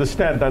mouth of the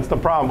stent. That's the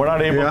problem. We're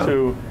not able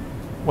to.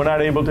 We're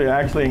not able to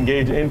actually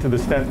engage into the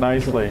stent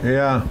nicely.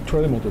 Yeah.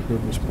 Try the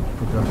multi-purpose.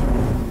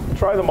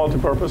 Try the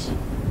multi-purpose.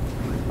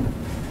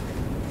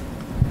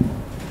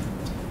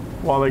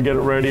 While they get it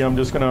ready, I'm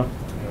just going to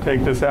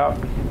take this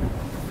out.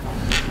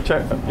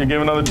 Check. You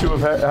give another 2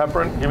 of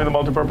heparin. Give me the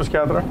multi-purpose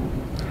catheter.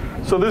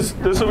 So this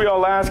will be our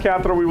last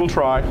catheter we will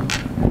try.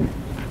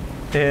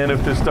 And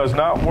if this does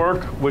not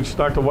work, which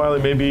Dr.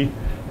 Wiley may be,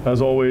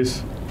 as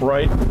always,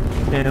 right,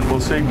 and we'll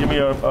see. Give me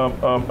a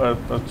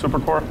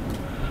supercore.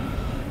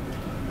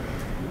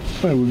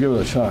 Hey, we'll give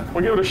it a shot.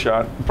 We'll give it a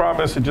shot. The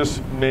problem is it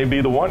just may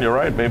be the one. You're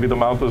right. Maybe the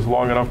mouth is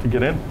long enough to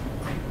get in.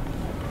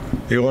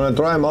 You want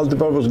to try a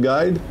multi-purpose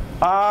guide?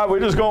 We're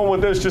just going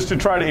with this just to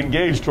try to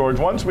engage, George.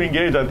 Once we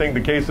engage, I think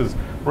the case is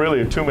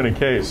really a 2-minute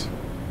case.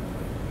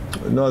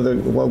 No,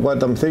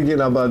 what I'm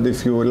thinking about,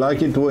 if you would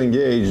like it to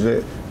engage,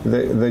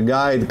 the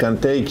guide can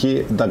take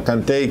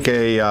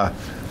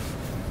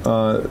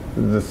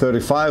the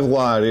 35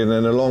 wire in,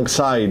 and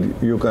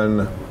alongside you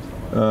can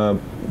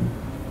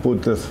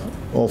put the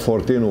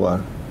 014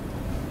 wire.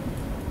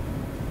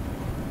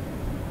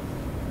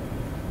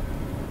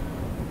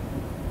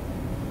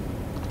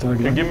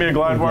 Can you give me a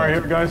glide wire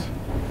here, guys?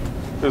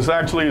 This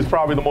actually is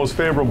probably the most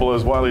favorable,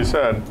 as Wiley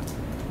said.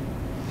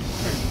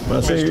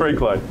 Straight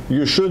glide.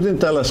 You shouldn't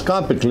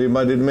telescopically,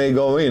 but it may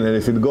go in, and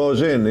if it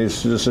goes in,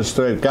 it's just a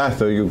straight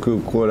catheter. You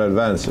could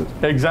advance it.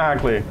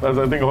 Exactly. I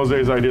think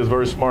Jose's idea is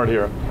very smart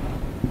here.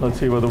 Let's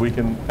see whether we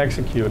can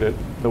execute it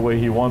the way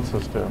he wants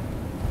us to.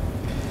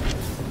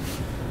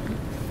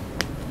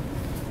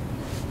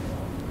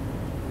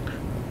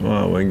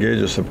 Well, we engage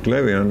the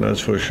subclavian, that's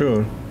for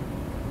sure.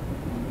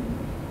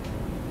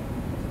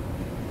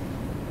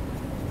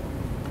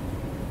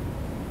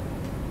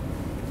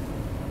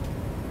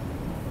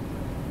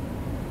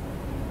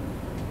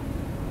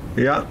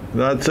 Yeah,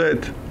 that's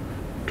it.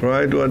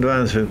 Try to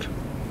advance it.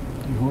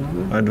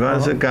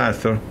 Advance the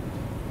catheter.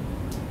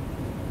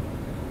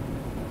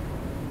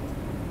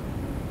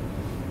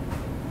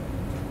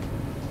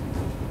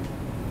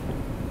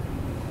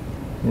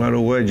 Try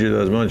to wedge it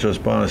as much as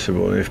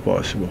possible, if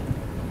possible.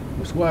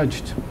 It's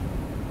wedged.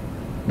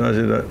 Does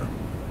it?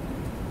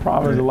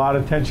 Problem is a lot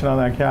of tension on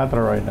that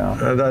catheter right now.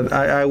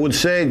 I would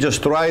say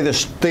just try the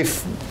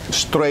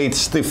straight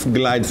stiff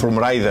glide from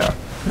right there.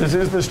 This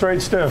is the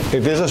straight stiff.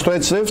 It is a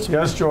straight stiff?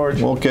 Yes,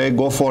 George. Okay,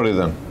 go for it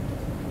then.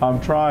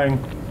 I'm trying.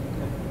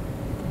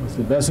 It's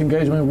the best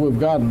engagement we've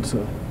gotten,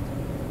 so.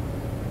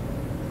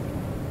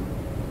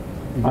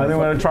 I think I'm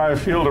going to try a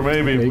fielder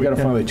maybe. Yeah, you got to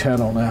find the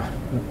channel now.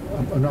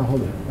 No,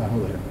 hold it. No,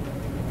 hold it.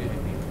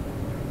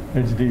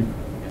 It's deep.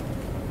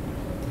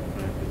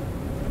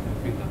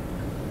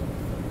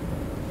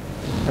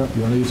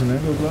 You want to use an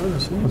angle glide?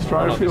 Let's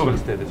try a fielder.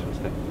 This will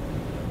stay.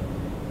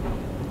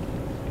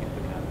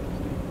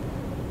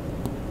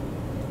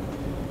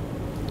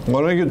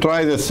 Why don't you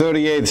try the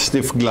 38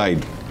 stiff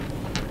glide?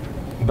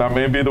 That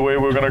may be the way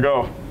we're going to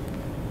go.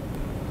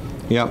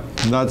 Yeah,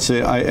 that's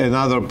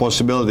another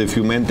possibility. If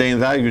you maintain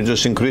that, you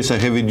just increase the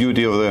heavy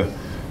duty of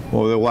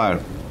the wire.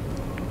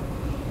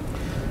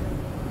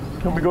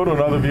 Can we go to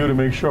another view to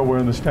make sure we're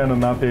in the stent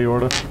and not the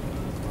aorta?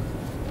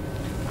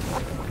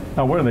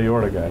 Now, we're in the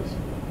aorta, guys.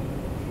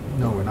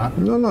 No, we're not.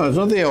 No, it's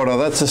not the aorta.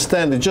 That's a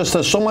stent. It just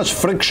has so much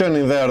friction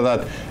in there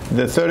that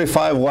the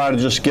 35 wire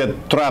just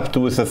get trapped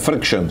with the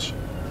frictions.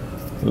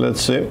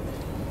 Let's see.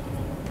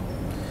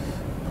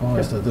 Oh,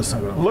 this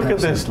Look at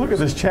this. Look at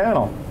this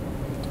channel.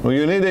 Well,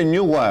 you need a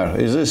new wire.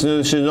 This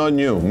is not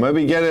new.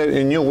 Maybe get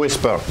a new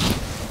whisper.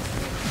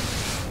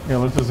 Yeah,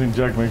 let's just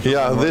inject. Make sure.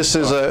 Yeah, this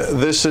is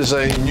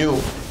a new.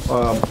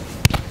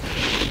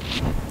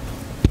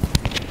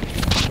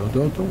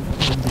 Don't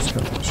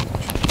discuss this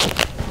much.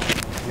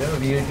 You have a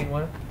V18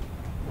 wire?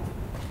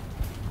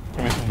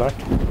 Give me some duck.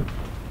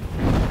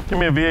 Give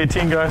me a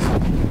V18, guys.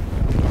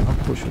 I'll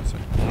push it.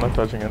 I'm not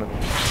touching anything.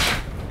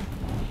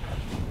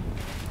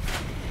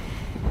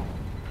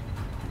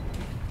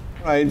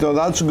 Right, so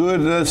that's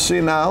good. Let's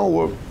see now.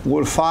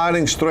 We're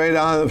firing straight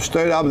up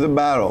the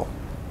barrel.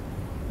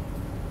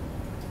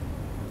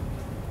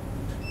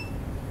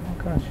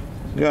 Okay.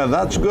 Yeah,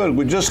 that's good.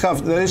 We just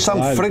have, there is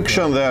some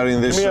friction there in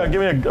this Give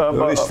me a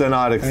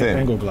restenotic thing.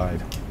 Angle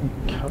glide.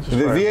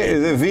 The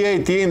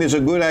V18 is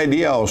a good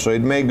idea also.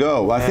 It may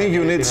go. I think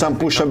you need some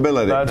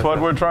pushability. That's what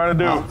we're trying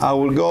to do. I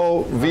will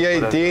go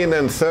V18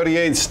 and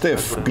 38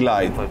 stiff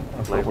glide.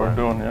 That's what we're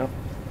doing, yeah.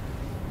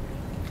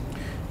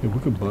 Yeah, we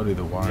could buddy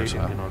the wires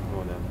out.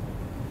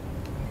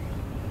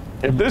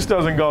 If this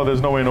doesn't go,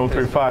 there's no way an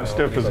 035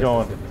 stiff is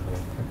going.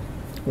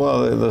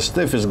 Well, the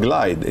stiff is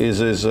glide,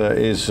 is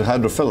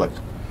hydrophilic.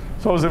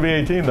 So is the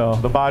V18 though.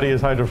 The body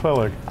is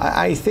hydrophilic.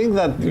 I think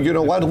that, you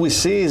know, what we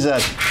see is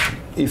that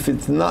if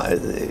it's not,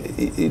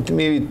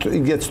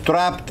 it gets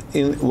trapped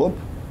in, whoop.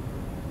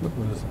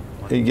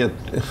 It gets,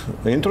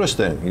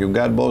 interesting. You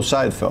got both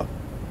sides, Phil.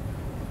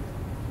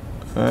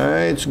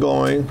 It's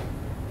going.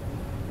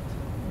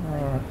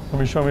 Let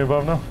me show me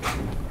above now.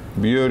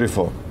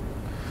 Beautiful.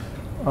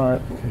 All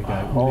right. Okay,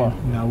 guy. Hold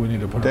on. Now we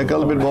need to put Take a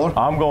little bit more.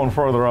 I'm going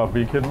further up. Are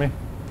you kidding me?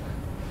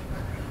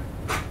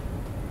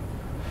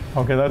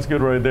 Okay, that's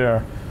good right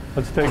there.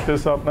 Let's take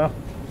this up now.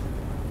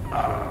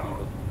 I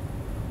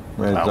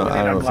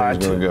don't think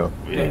it's going to go.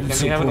 Can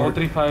we have an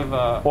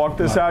 035? Walk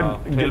this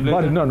out.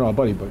 buddy, no,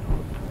 buddy.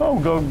 Oh,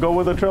 go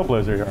with the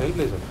Trailblazer here.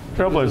 Trailblazer.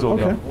 Trailblazer will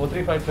Okay. go.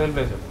 035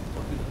 Trailblazer.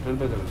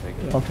 Trailblazer will take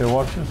it. Okay,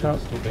 walk this out.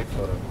 It's too big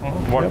for a...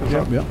 Walk this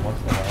up. Yep.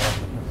 What's the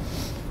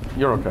wire?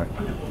 You're okay.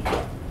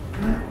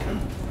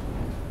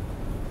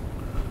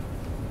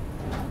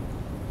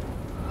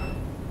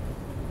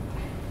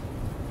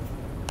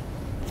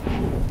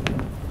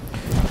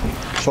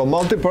 So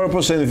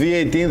multi-purpose and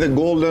V18,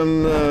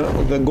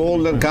 the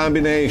golden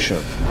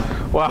combination.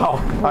 Wow.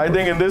 I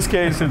think in this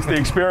case, it's the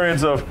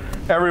experience of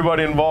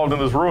everybody involved in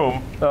this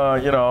room,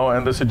 you know,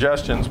 and the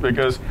suggestions,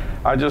 because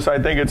I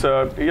think it's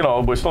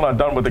we're still not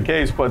done with the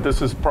case, but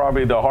this is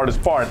probably the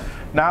hardest part.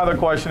 Now the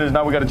question is,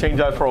 now we got to change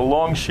that for a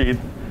long sheet,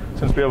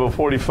 since we have a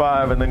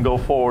 45, and then go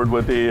forward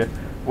with the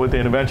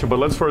intervention. But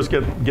let's first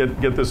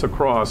get this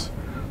across.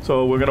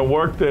 So we're going to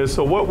work this.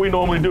 So what we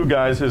normally do,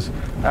 guys, is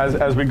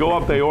as we go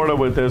up the aorta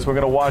with this, we're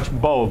going to watch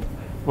both.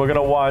 We're going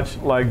to watch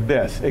like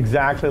this,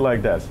 exactly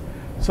like this.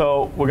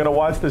 So we're going to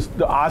watch this,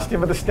 the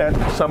ostium of the stent.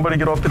 Somebody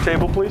get off the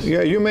table, please.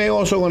 Yeah, you may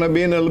also want to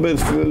be in a little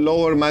bit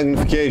lower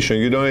magnification.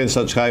 You don't need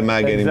such high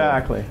mag anymore.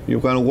 Exactly. You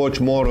can watch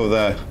more of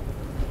the.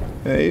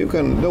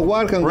 The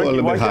wire can go a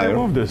little why bit can't higher. I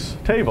move this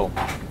table?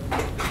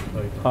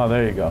 Oh,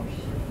 there you go.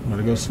 Want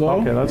to go slow?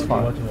 Okay, that's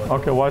fine.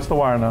 Okay, watch the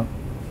wire now.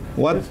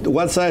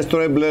 What size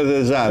Trailblazer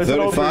is that? It's an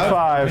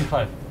 35?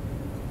 035.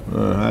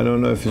 I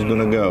don't know if it's going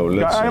to go.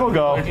 Let's see. It'll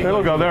go.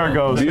 It'll go. There it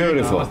goes.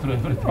 Beautiful.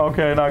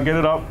 Okay, now get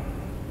it up.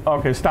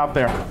 Okay, stop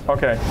there.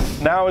 Okay,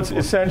 now it's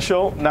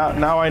essential.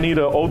 Now I need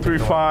a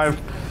 035.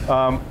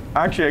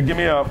 Actually, give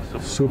me a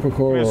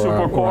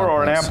Supercore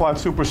or an Amplat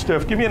Super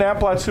Stiff. Give me an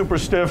Amplat Super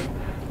Stiff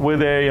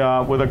with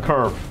a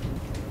curve.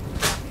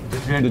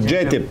 The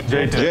J-tip.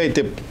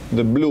 J-tip.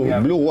 The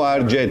blue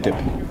wire J-tip.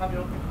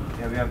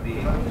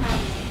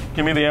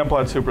 Give me the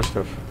Amplat Super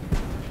Stiff.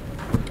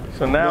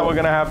 So now we're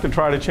going to have to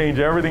try to change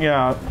everything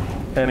out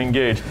and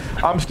engage.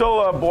 I'm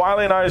still,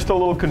 Wiley and I are still a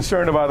little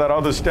concerned about that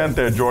other stent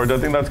there, George. I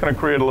think that's going to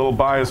create a little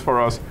bias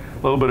for us, a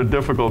little bit of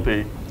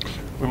difficulty.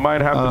 We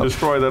might have to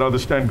destroy that other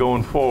stent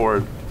going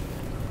forward.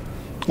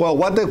 Well,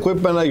 what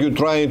equipment are you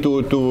trying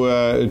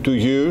to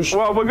use?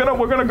 Well, we're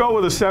gonna go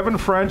with a 7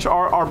 French.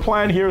 Our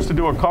plan here is to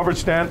do a covered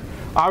stent.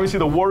 Obviously,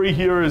 the worry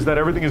here is that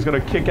everything is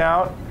going to kick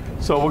out.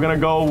 So we're going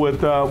to go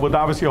with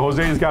obviously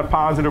Jose's got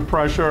positive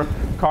pressure.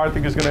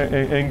 Karthik is going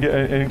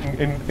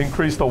to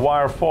increase the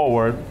wire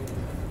forward.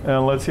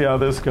 And let's see how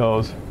this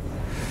goes.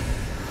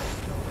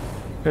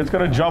 It's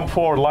going to jump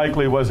forward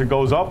likely as it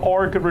goes up,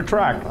 or it could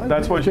retract.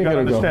 That's what you got to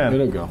understand.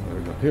 It'll go.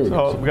 Here we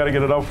go. So we got to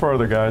get it up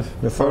further, guys.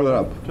 Further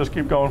up. Just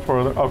keep going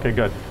further. Okay,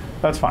 good.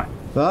 That's fine.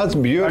 That's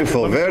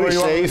beautiful.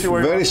 Actually,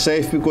 very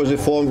safe because it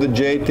formed the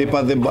J-tip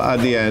at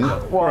the end.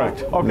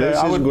 Correct. Okay,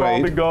 I would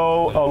probably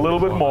go a little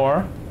bit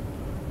more.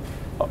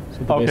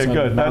 Okay,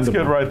 good. That's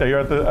good right there. You're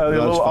at the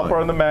little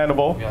upper in the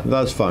mandible. Yeah.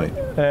 That's fine.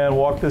 And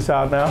walk this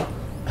out now.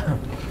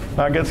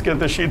 Now let's get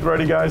the sheath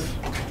ready, guys.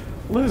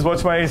 Liz,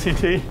 what's my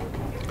ACT?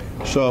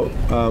 So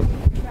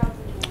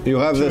you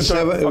have the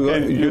 7.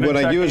 Okay, you're going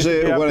to use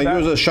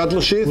a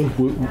shuttle sheath.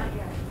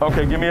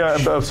 Okay, give me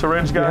a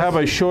syringe, guys. We have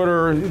a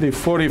shorter, the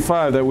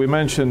 45 that we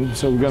mentioned,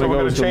 so we're going to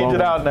go with the long one. We're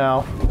going to change it out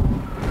now.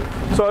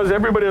 So as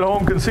everybody at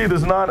home can see,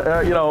 there's not,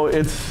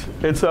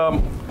 it's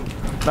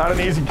not an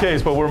easy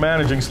case, but we're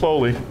managing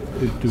slowly.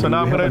 So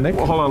now I'm going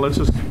to, hold on,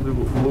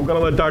 we're going to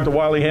let Dr.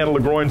 Wiley handle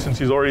the groin since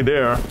he's already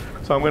there.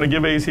 So I'm going to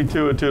give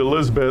AC2 to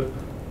Elizabeth.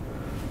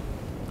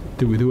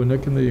 Did we do a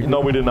nick in the?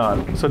 No, we did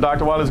not. So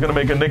Dr. Wiley's going to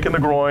make a nick in the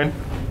groin.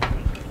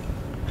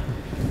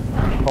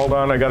 Hold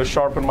on, I got to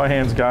sharpen my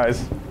hands,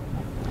 guys.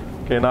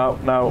 Okay,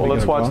 now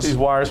let's watch these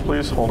wires,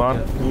 please. Hold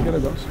on.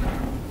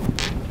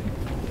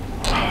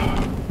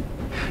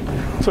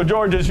 So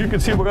George, as you can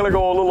see, we're going to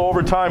go a little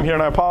over time here,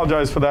 and I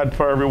apologize for that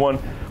for everyone.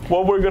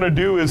 What we're going to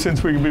do is,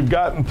 since we've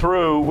gotten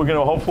through, we're going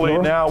to hopefully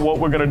now what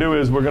we're going to do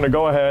is we're going to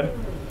go ahead.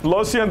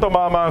 Lo siento,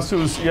 mama,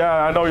 Sus. Yeah,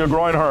 I know your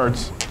groin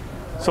hurts.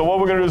 So what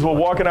we're going to do is we're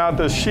walking out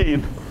this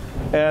sheath,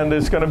 and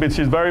it's going to be,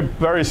 she's very,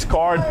 very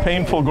scarred,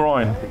 painful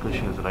groin. Because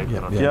she has a right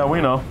graft. Yeah,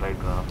 we know. Right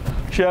graft.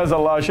 She's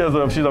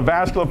a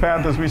vascular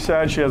path, as we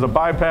said. She has a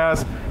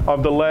bypass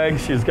of the leg.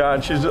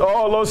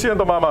 Oh, lo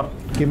siento, mama.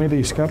 Give me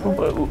the scalpel.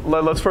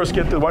 Let's first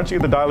get why don't you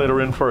get the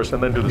dilator in first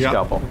and then do the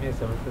scalpel.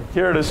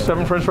 Here it is,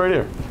 7 French right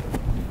here.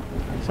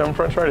 7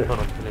 French right here.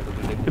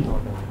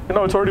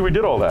 It's already, we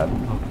did all that.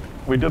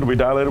 We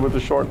dilated with the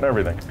short and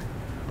everything.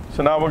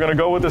 So now we're going to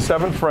go with the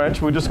 7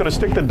 French. We're just going to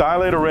stick the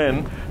dilator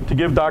in to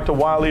give Dr.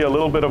 Wiley a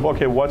little bit of,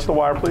 okay, watch the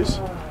wire, please.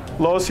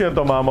 Lo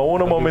siento, mama.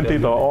 Uno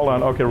momentito. Hold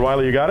on. Okay,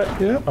 Wiley, you got it?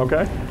 Yeah.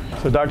 Okay.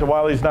 So Dr.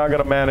 Wiley's now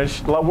going to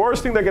manage. The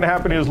worst thing that can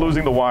happen is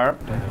losing the wire,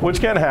 which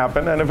can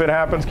happen. And if it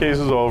happens, case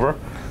is over.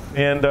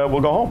 And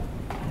we'll go home.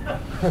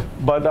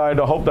 But I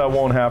hope that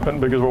won't happen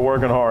because we're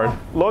working hard.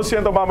 Lo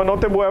siento, mama. No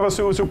te muevas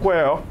su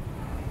cuello.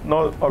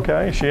 No.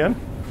 Okay, is she in?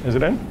 Is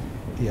it in?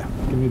 Yeah.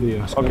 Give me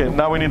the scalpel. Okay,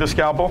 now we need a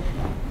scalpel.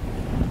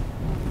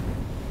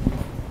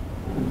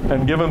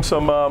 And give him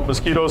some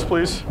mosquitoes,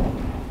 please.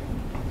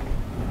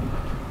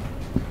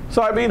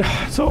 So the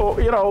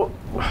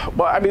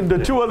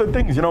two other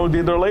things,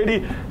 the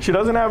lady, she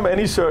doesn't have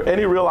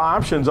any real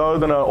options other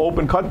than an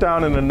open cut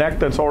down in the neck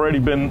that's already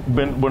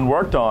been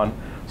worked on.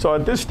 So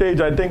at this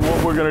stage, I think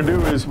what we're going to do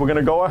is we're going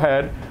to go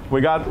ahead. We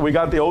got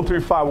the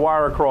 035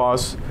 wire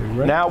across.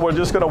 Now we're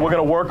going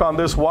to work on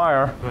this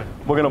wire.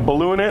 We're going to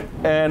balloon it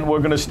and we're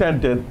going to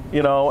stent it,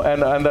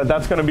 and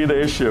that's going to be the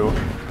issue.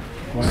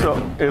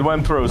 So it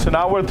went through. So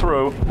now we're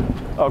through.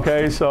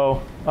 Okay,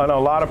 so I know a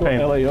lot of pain.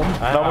 Now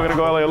we're going to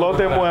go LAO. Lo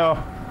te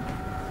muevo.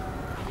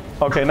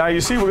 Okay, now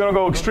you see we're going to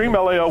go extreme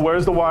LAO.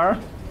 Where's the wire?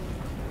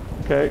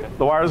 Okay,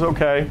 the wire's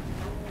okay.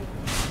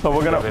 So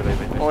we're going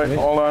to, wait,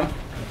 hold on.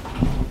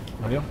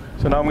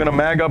 So now I'm going to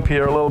mag up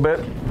here a little bit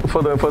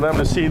for them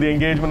to see the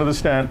engagement of the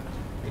stent.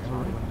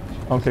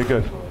 Okay,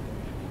 good.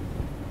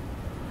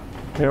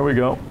 Here we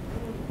go.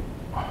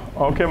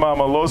 Okay,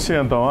 mama, lo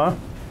siento, huh?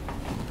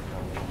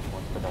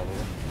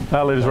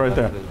 Dilator's right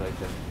there.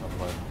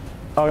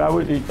 Oh,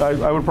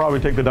 I would probably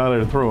take the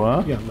dilator through,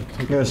 huh?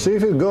 Yeah, see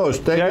if it goes.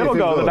 Yeah, it'll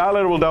go. The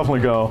dilator will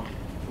definitely go.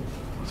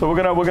 So we're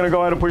gonna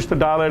go ahead and push the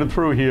dilator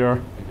through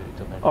here.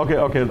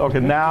 Okay.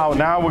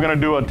 Now we're gonna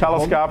do a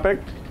telescopic.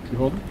 You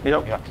hold it?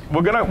 Yep. Yeah.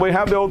 We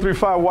have the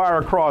 035 wire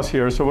across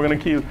here, so we're gonna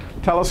keep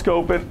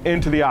telescoping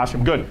into the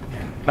ostium. Good.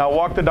 Now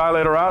walk the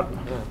dilator out.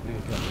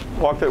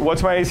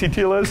 What's my ACT,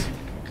 Liz?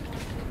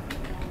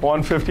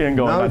 150 and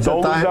going. Now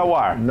don't lose that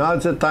wire. Now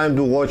it's the time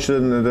to watch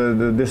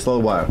the distal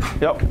wire.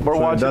 Yep, we're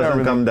watching everything. It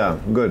doesn't come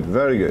down. Good,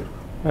 very good.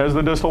 There's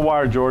the distal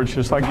wire, George,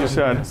 just like you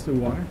said. That's the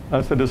wire?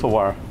 That's the distal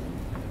wire.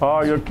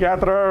 Oh, your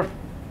catheter.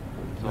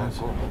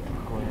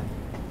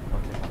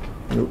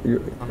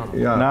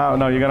 Yeah.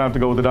 Now you're gonna have to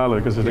go with the dilator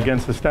because it's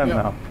against the stent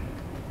now.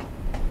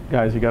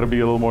 Guys, you got to be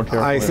a little more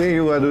careful. I think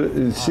you got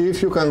to see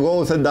if you can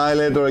go with a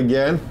dilator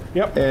again.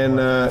 Yep. And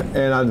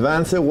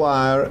advance the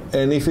wire.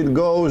 And if it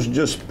goes,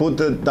 just put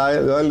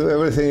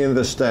everything in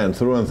the stent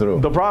through and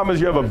through. The problem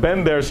is you have a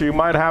bend there, so you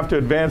might have to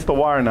advance the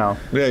wire now.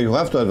 Yeah, you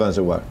have to advance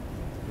the wire.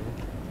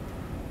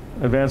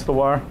 Advance the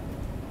wire.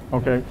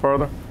 Okay,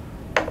 further.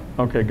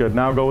 Okay, good.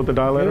 Now go with the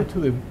dilator. To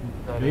the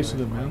base of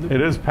the mandible?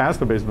 It is past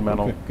the base of the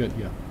mandible. Okay, good,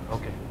 yeah.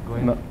 Okay, go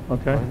in. No,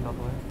 okay.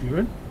 You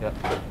good? Yeah.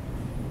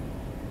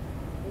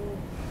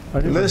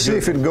 Let's see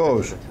if it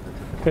goes.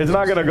 It's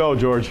not going to go,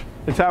 George.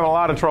 It's having a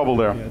lot of trouble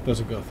there. Yeah, it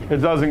doesn't go through.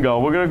 It doesn't go.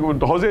 We're going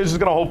to. Jose is just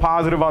going to hold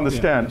positive on the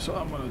stent. So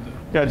I'm going to do.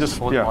 Yeah, just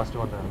Hold yeah.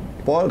 positive on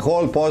the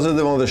Hold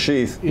positive on the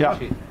sheath. Yeah.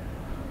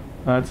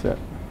 That's it.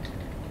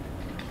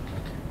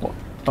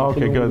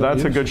 Okay, good.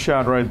 That's a good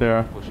shot right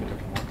there.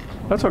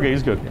 That's okay.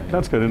 He's good.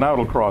 That's good. And now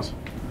it'll cross.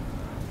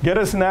 Get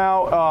us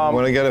now.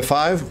 Want to get a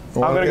 5?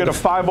 I'm going to get a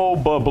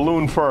 5-0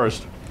 balloon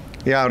first.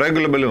 Yeah,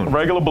 regular balloon.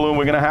 Regular balloon.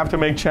 We're going to have to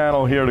make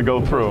channel here to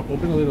go through.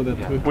 Open a little bit.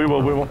 Yeah. We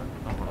will. We will.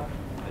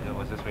 I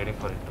was just waiting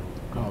for it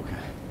to. Oh, okay.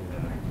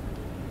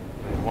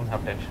 It won't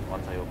have tension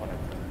once I open it.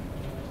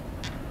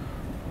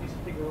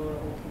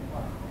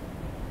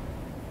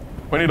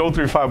 We need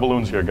 035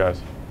 balloons here, guys.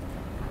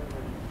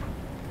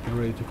 Get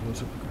ready to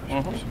close it. You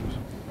have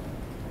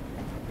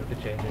to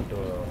change it to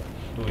a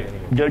 2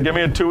 anyway. Give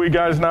me a 2E,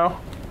 guys, now.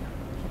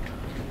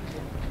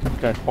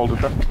 Okay, hold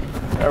it there.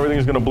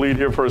 Everything's going to bleed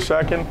here for a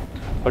second.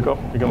 Let go.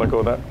 You can let go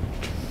of that.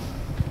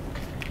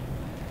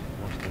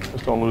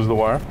 Just don't lose the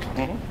wire.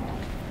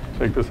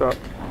 Take this out.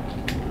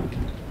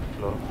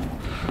 Slow.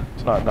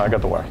 It's not. No, I got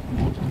the wire.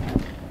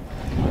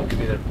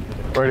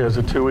 Right here's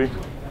a 2E.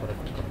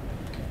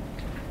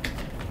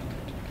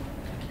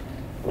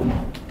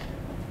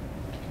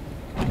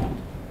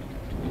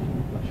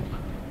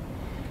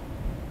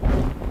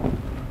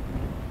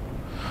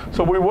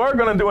 So we were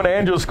going to do an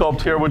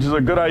angiosculpt here, which is a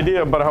good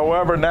idea, but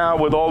however, now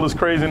with all this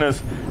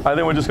craziness, I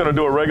think we're just going to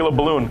do a regular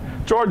balloon.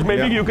 George,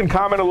 maybe you can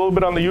comment a little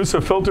bit on the use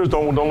of filters.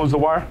 Don't lose the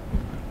wire.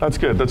 That's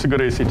good. That's a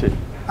good ACT.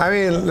 I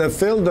mean, the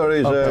filter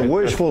is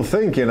wishful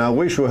thinking. I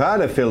wish we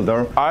had a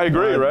filter. I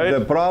agree, right?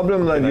 The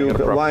problem that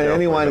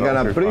anyone can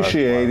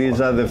appreciate is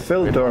that the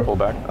filter,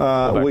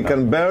 we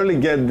can barely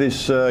get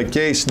this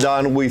case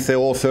done with the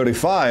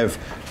 035,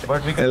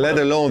 and let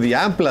alone the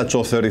Amplatz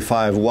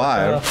 035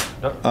 wire.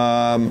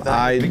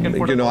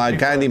 I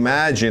can't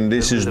imagine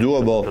this is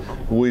doable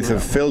with a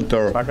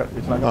filter that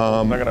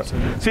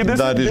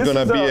is going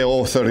to be a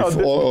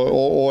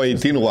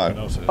 018 wire.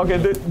 Okay,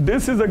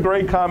 this is a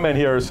great comment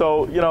here.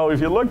 So, if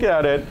you look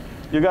at it,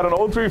 you got an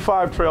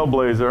 035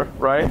 Trailblazer,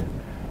 right?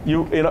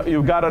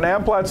 You've got an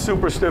Amplatz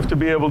super stiff to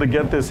be able to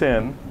get this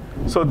in.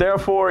 So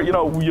therefore,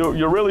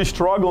 you're really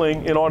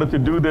struggling in order to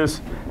do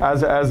this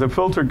as a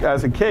filter,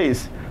 as a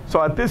case.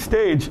 So at this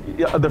stage,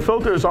 the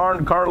filters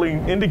aren't currently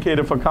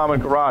indicated for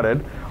common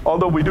carotid,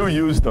 although we do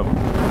use them.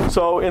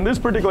 So in this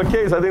particular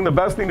case, I think the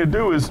best thing to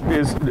do is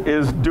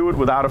do it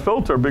without a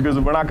filter, because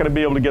we're not going to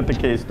be able to get the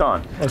case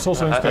done. It's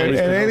also and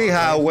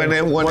anyhow,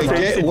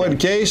 when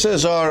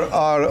cases are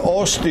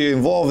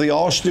involve the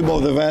ostium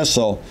of the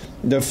vessel,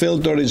 the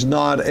filter is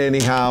not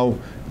anyhow.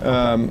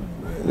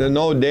 There are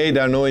no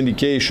data, no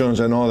indications,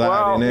 and all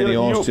that in any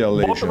ostial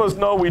lesion. Both of us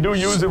know we do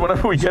use it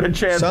whenever we get a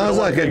chance. Sounds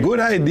like a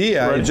good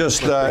idea. Right. It's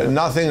just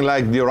nothing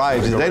like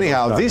derives it.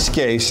 Anyhow, this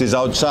case is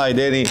outside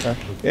any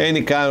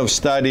kind of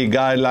study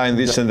guideline.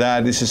 This and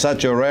that. This is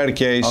such a rare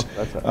case.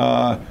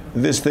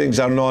 These things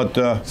are not.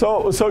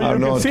 So you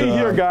can see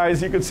here,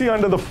 guys. You can see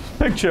under the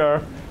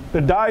picture, the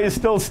dye is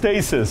still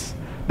stasis.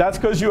 That's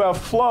because you have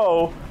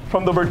flow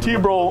from the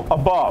vertebral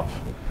above.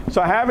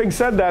 So having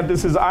said that,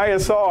 this is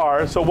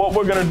ISR. So what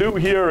we're going to do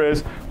here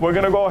is we're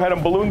going to go ahead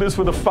and balloon this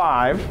with a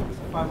 5.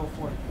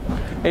 504.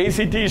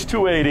 ACT is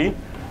 280.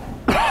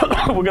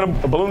 We're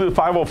going to balloon this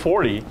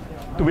 5040.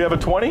 Do we have a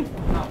 20? No,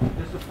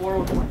 there's a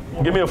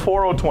 4020. Give me a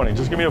 4020.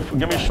 Just give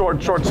me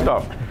short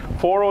stuff.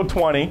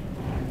 4020.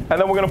 And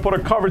then we're going to put a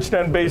coverage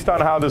stent based on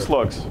how this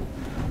looks.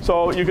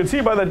 So you can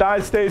see by the dye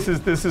stasis,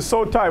 this is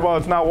so tight, while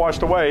it's not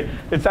washed away,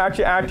 it's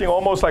actually acting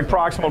almost like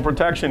proximal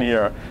protection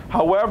here.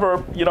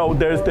 However,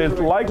 there's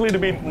likely to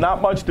be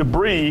not much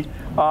debris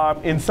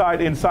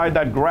inside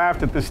that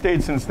graft at this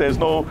stage, since there's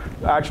no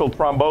actual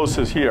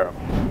thrombosis here.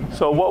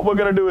 So what we're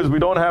going to do is we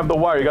don't have the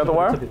wire. You got the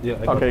wire? Yeah,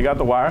 okay, you got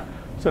the wire.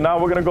 So now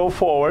we're going to go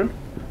forward.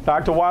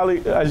 Dr.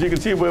 Wiley, as you can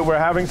see, we're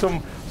having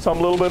some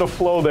little bit of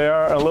flow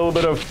there, a little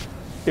bit of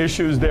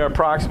issues there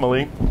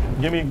proximally.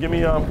 Give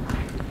me a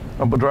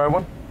dry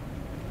one.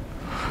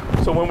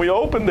 So when we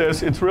open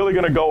this, it's really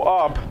going to go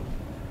up.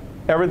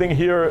 Everything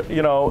here,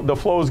 the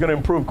flow is going to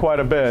improve quite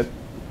a bit.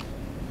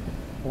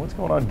 What's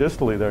going on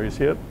distally there? You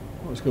see it?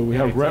 That's good. We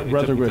have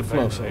retrograde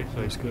flow, so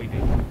that's good.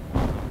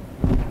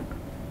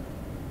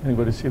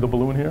 Anybody see the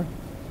balloon here?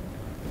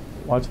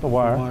 Watch the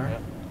wire.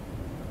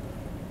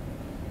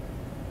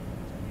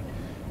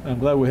 I'm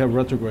glad we have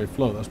retrograde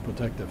flow. That's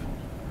protective.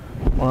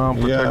 Well,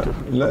 Yeah.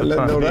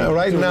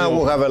 Right now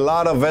we have a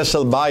lot of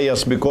vessel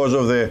bias because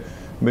of the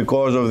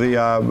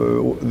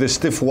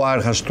stiff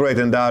wire has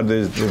straightened out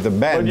the bends.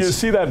 But you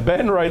see that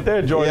bend right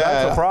there, George. Yeah,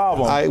 that's a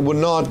problem. I would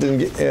not,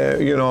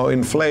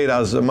 inflate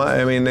as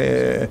I mean.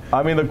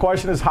 The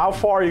question is, how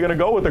far are you going to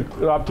go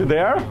with up to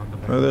there?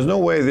 Well, there's no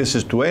way this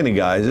is 20,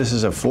 guys. This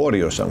is a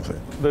 40 or something.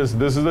 This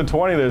is a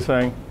 20. They're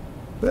saying.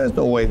 There's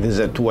no way this is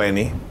a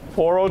 20.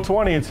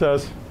 4020 it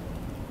says.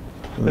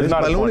 This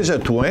balloon is a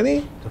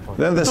 20?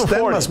 Then the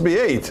stent must be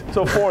 8.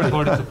 So 40.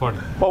 40 to 40.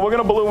 Well, we're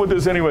going to balloon with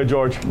this anyway,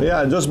 George.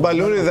 Yeah, just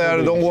balloon it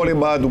there. Don't worry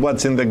about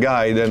what's in the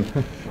guide. And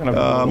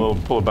We'll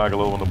pull it back a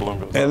little when the balloon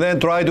goes. and then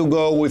try to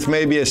go with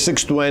maybe a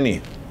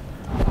 620.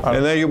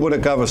 And then you put a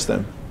cover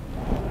stent.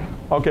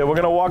 Okay, we're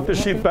going to walk the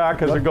sheet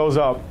back as it goes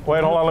up.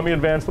 Wait, hold on. Let me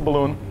advance the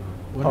balloon.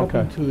 What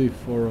happened to the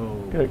 40?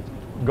 Okay,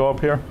 go up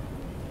here.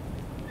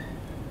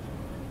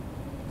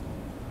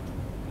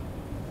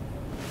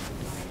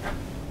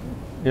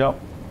 Yep.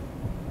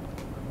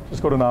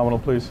 Just go to nominal,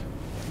 please.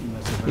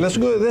 Let's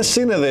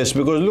see this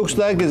because it looks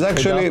like it's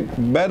actually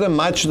better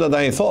match than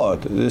I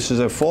thought. This is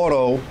a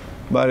 40,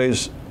 but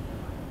it's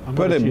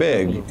pretty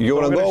big.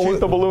 You're We're going to shoot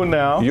the balloon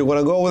now. You're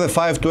gonna go with a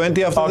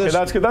 520 after Okay, this?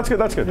 that's good. That's good.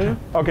 That's good. Yeah.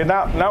 Okay,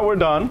 now we're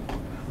done.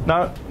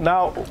 Now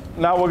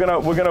we're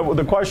gonna.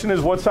 The question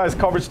is, what size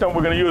coverage stent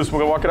we're gonna use? We're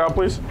gonna walk it out,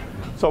 please.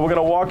 So we're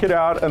gonna walk it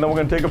out, and then we're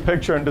gonna take a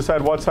picture and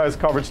decide what size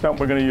coverage stent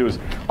we're gonna use.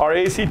 Our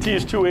ACT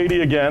is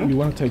 280 again. You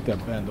want to take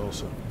that bend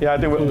also. Yeah, I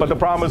think. But the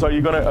problem is, are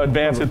you gonna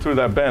advance it through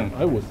that bend?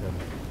 I would.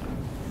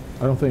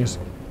 I don't think it's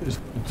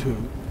too.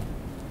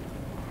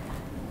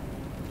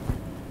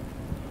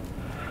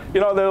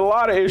 There are a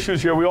lot of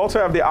issues here. We also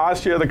have the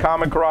ostia, the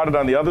common carotid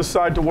on the other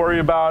side to worry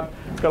about.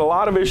 Got a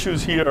lot of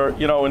issues here,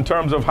 in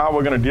terms of how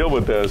we're going to deal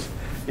with this.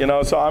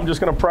 So I'm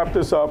just going to prep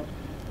this up,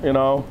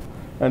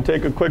 and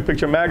take a quick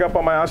picture. Mag up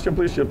on my ostia,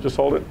 please. Yep, just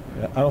hold it.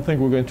 Yeah, I don't think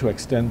we're going to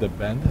extend the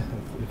bend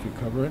if you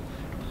cover it.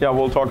 Yeah,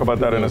 we'll talk about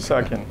that in a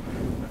second.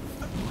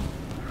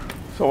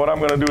 So what I'm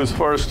going to do is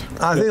first.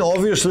 I think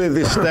obviously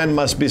this stent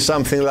must be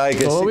something like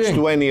a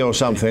 620 or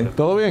something.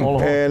 Todo bien.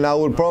 And I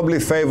would probably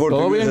favor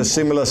to use a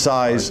similar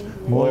size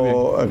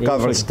or a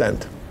covered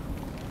stent.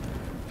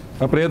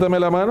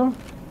 Apriétame la mano.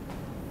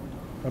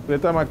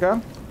 Apriétame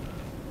acá.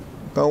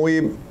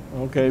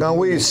 Can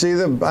we see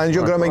the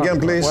angiogram again,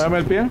 please? Muéveme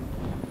el pie.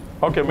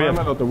 Okay, man. Muéveme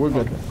el otro. We're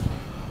good.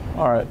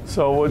 All right,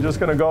 so we're just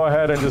going to go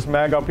ahead and just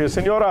mag up here.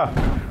 Señora,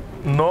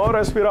 no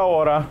respira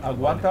ahora.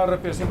 Aguanta la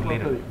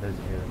respiración.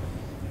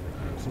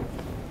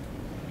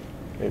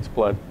 It's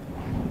bled.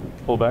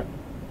 Pull back.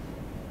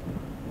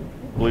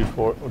 Bleed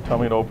forward. Tell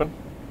me to open.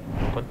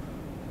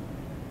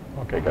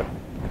 Okay, good.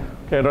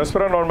 Okay,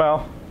 respira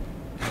normal.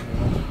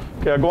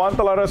 Okay,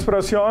 aguanta la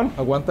respiración.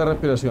 Aguanta la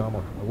respiración,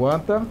 amor.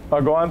 Aguanta.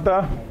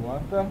 Aguanta.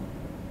 Aguanta.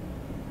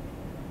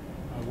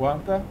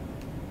 Aguanta.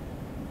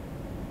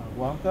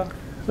 Aguanta.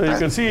 So you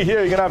can see here,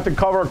 you're going to have to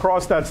cover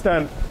across that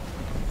stent.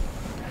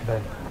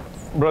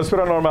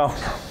 Respira normal.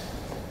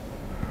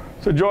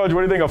 So George, what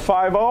do you think, a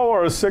 5-0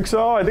 or a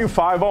 6-0? I think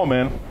 5-0,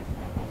 man.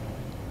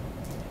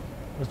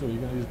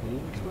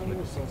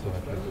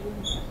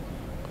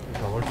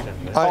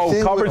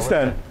 Covered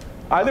stent.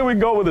 I think we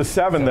go with a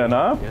 7 then,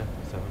 huh? Yeah,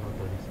 7 or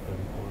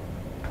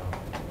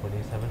 34.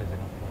 27 is enough.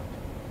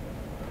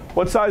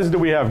 What sizes do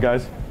we have,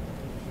 guys?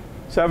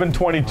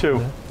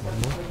 722.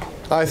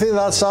 I think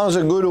that sounds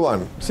a good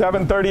one.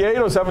 738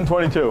 or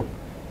 722?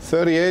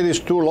 38 is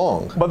too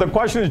long. But the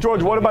question is,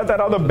 George, what about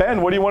that other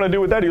bend? What do you want to do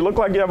with that? You look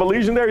like you have a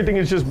lesion there. You think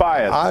it's just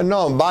bias?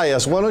 No,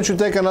 bias. Why don't you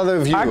take another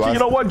view? Actually, you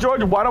know what,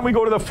 George? Why don't we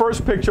go to the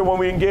first picture when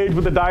we engage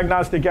with the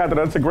diagnostic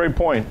catheter? That's a great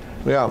point.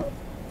 Yeah.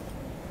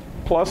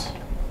 Plus.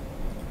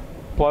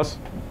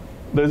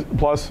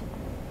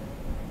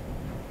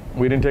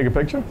 We didn't take a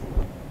picture?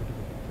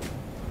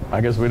 I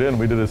guess we didn't.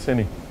 We did a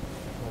cine.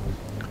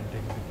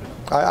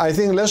 I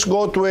think let's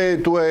go to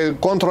a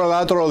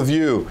contralateral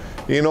view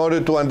in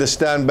order to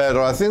understand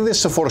better. I think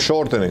this is for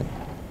shortening.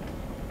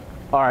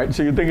 All right,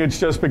 so you think it's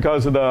just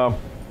because of the...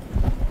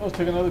 Let's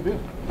take another view.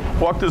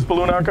 Walk this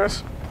balloon out,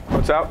 guys.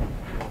 What's out?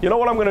 You know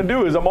what I'm going to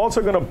do is I'm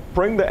also going to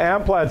bring the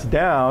amplats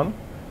down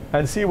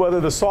and see whether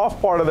the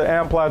soft part of the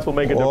amplats will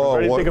make a difference.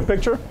 Ready to take a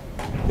picture?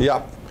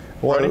 Yeah.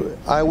 Well, Ready?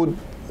 I would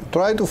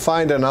try to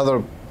find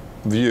another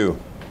view.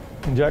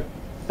 Inject.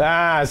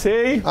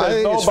 See?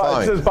 There's no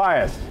bias. This is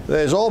bias.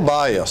 There's all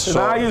bias. So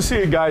now you see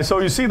it, guys. So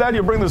you see that?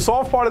 You bring the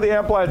soft part of the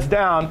amplats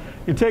down.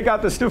 You take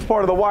out the stiff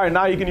part of the wire.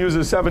 Now you can use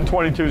a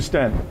 722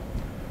 stent.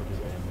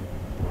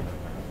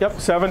 Yep,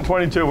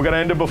 722. We're going to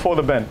end it before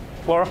the bend.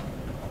 Flora?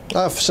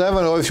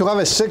 7, or if you have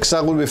a 6,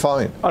 that would be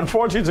fine.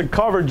 Unfortunately, it's a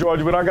covered,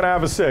 George. We're not going to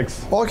have a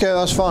 6. Okay,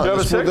 that's fine. Do you have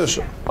Let's a put 6?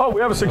 this. Oh,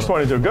 we have a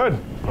 622. Good.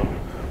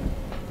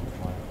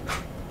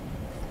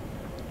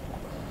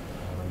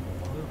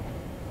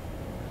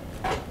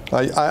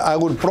 I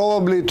would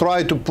probably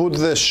try to put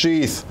the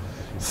sheath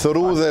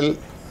through the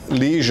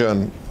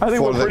lesion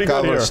for the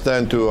cover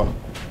stent to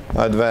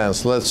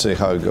advance. Let's see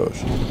how it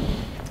goes.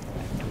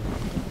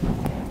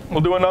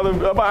 We'll do another.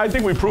 But I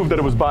think we proved that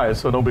it was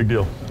biased, so no big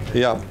deal.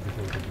 Yeah.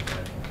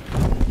 I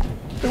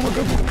think we're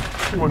good.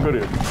 think we're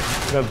good here.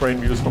 We got brain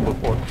views from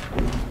before.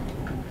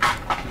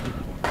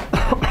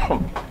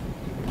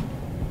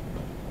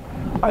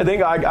 I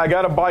think I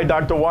got to buy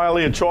Dr.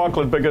 Wiley a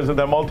chocolate because of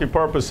that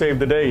multi-purpose save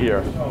the day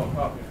here.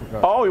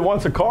 Oh, he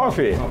wants a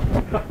coffee.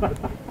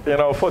 You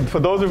know, for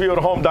those of you at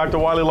home, Dr.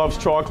 Wiley loves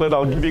chocolate.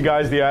 I'll give you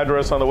guys the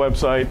address on the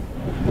website.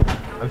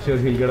 I'm sure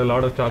he'll get a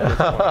lot of chocolate.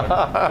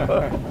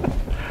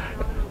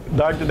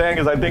 Dr.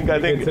 Dangas,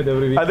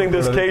 I think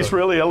this case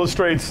really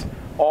illustrates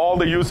all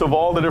the use of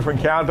all the different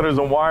catheters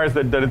and wires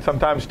that it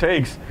sometimes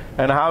takes,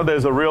 and how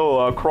there's a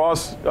real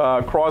cross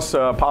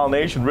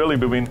pollination really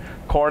between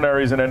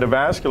coronaries and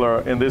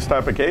endovascular in this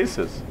type of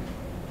cases.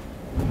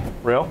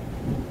 Real?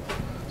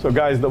 So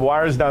guys, the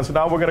wire's down. So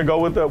now we're going to go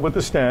with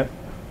the stent.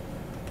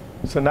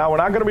 So now we're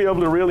not going to be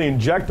able to really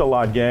inject a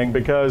lot, gang,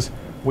 because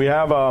we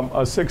have a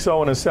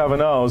 6.0 and a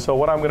 7.0. So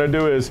what I'm going to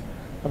do is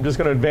I'm just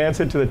going to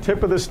advance it to the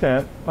tip of the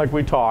stent, like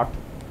we talked,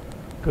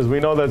 because we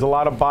know there's a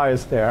lot of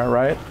bias there,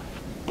 right?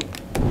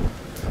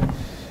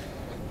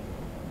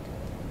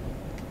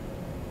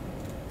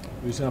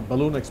 These are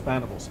balloon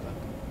expandable stent.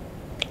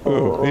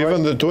 Oh,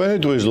 even the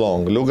 22 is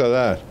long. Look at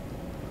that.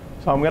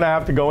 So I'm going to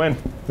have to go in.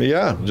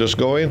 Yeah, just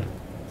go in.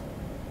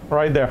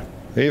 Right there.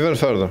 Even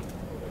further.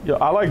 Yeah,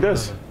 I like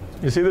this.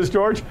 You see this,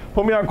 George?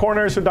 Put me on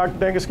coronary so Dr.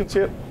 Dangas can see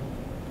it.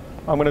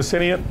 I'm going to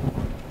cine it.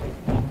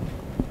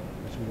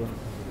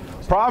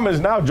 Problem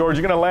is now, George,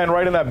 you're going to land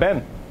right in that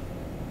bend.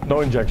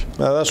 No injection.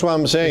 That's what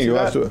I'm saying. You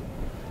have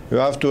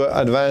to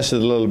advance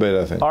it a little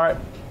bit, I think. All right.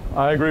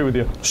 I agree with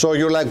you. So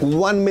you're like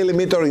 1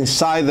 millimeter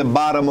inside the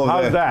bottom of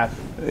How's that?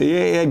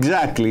 Yeah,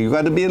 exactly. You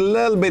got to be a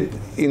little bit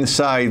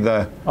inside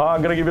the...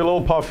 I'm going to give you a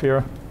little puff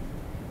here.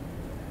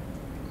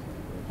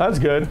 That's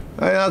good.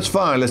 Hey, that's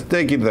fine. Let's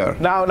take it there.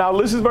 Now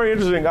this is very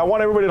interesting. I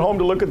want everybody at home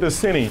to look at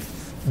this cine.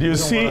 Do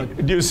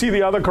you see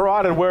the other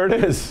carotid where it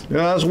is? Yeah,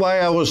 that's why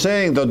I was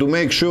saying that, to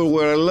make sure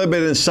we're a little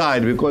bit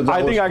inside, because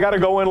I think I got to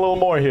go in a little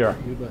more here.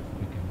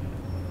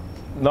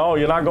 No,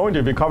 you're not going to.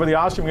 If you cover the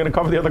ostium, you're going to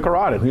cover the other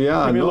carotid.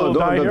 Yeah, give me a little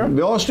dye here.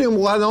 The ostium,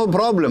 we had no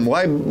problem.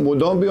 Why?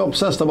 Don't be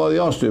obsessed about the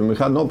ostium. We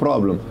had no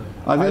problem.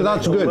 I think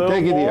that's good.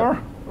 Take it here.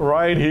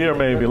 Right here,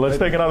 maybe. Let's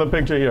take another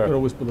picture here.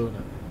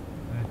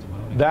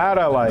 That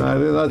I like. I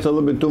think that's a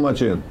little bit too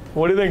much in.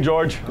 What do you think,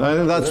 George? I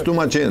think that's too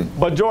much in.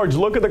 But George,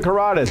 look at the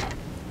carotid.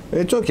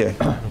 It's okay.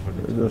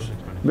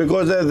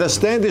 Because the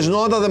stent is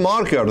not at the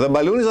marker. The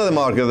balloon is at the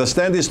marker. The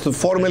stent is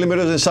 4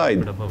 millimeters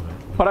inside.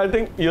 But I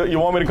think you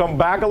want me to come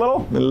back a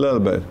little? A little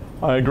bit.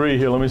 I agree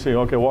here. Let me see.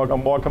 Okay,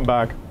 I'm walking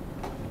back.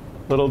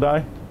 Little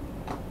dye.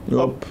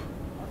 Nope.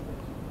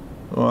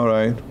 All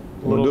right.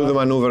 We'll do the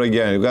maneuver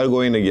again. You got to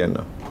go in again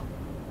now.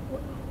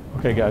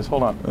 Okay, guys,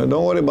 hold on.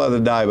 Don't worry about the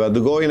dye, but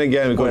go in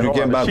again because you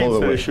came back all the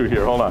way. The issue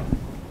here. Hold on.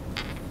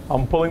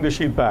 I'm pulling the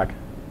sheet back.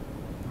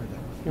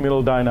 Give me a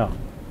little dye now.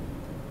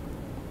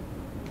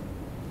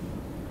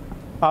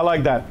 I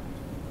like that.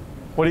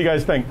 What do you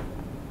guys think?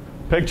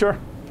 Picture?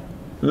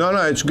 No,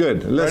 it's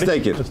good. Let's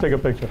take it. Let's take a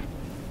picture.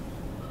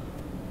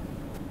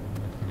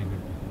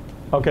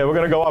 Okay, we're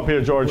going to go up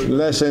here, George.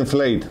 Let's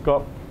inflate. Go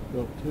up.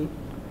 Go two.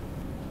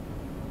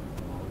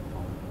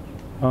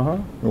 Uh-huh.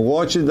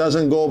 Watch it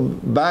doesn't go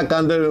back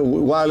under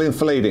while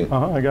inflating.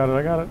 Uh-huh, I got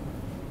it.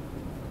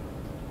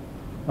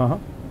 Uh-huh.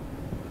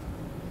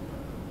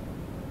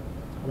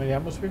 How many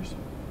atmospheres?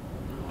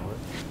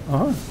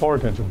 Uh-huh. Poor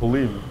attention,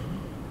 believe me.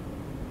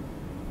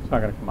 It's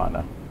not going to come out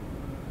now.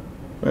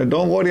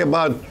 Don't worry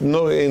about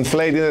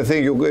inflating the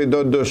thing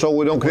so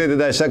we don't create a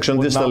dissection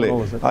distally.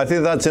 I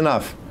think that's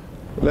enough.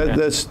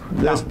 Let's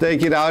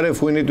take it out.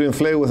 If we need to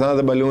inflate with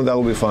another balloon, that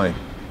will be fine.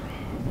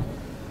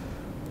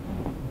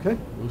 Okay,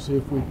 we'll see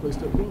if we place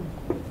that balloon.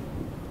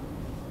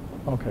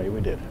 Okay,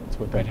 we did. That's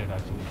what that did.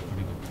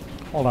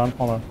 Hold on.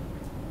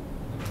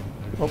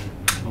 Oh.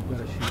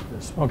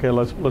 Okay,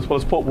 let's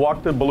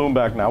walk the balloon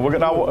back now. We're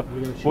gonna walk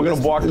the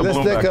balloon back.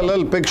 Let's take a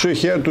little picture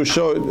here to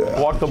show.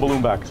 Walk the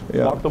balloon back.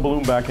 Yeah. Walk the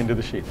balloon back into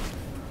the sheet.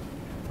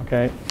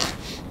 Okay.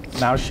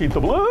 Now sheet the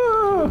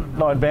balloon.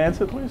 No, advance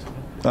it, please.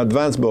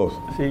 Advance both.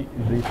 See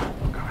the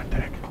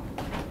contact.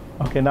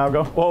 Okay, now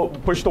go. Well,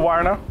 push the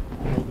wire now.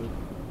 Hold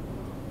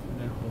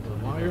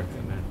the wire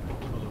and then the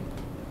balloon.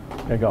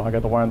 Okay, go. I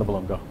got the wire and the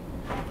balloon. Go.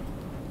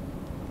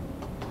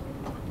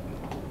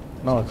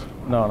 No.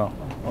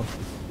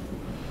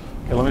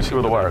 Okay, let me see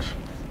where the wire is.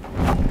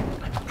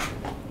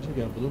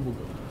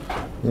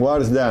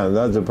 Wire's down.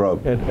 That's the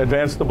problem.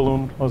 Advance the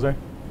balloon, Jose.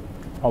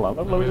 Hold on.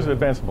 Let me just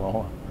advance the balloon.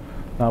 Hold on.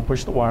 Now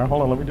push the wire.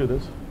 Hold on. Let me do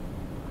this.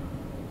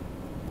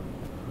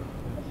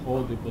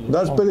 Hold the balloon.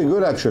 That's pretty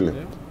good, actually.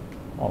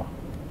 Hold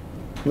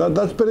on.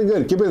 That's pretty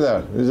good. Keep it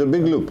there. It's a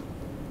big loop.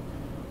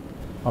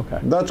 Okay.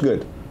 That's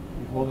good.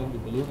 You're holding the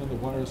balloon and the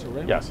wires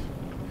around? Yes.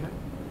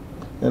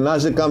 And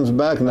as it comes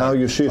back, now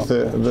you sheath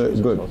the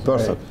good.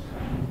 Perfect.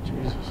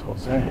 Jesus,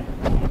 Jose.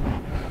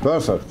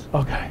 Perfect.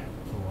 Okay.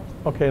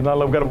 Okay, now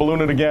we've got to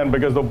balloon it again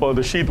because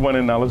the sheath went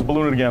in now. Let's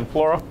balloon it again.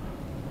 Flora?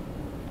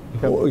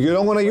 Okay. You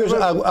don't want to use,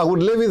 I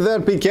would leave it there,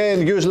 PK,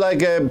 and use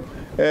like a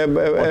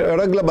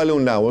regular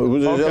balloon now,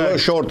 which is a little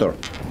shorter.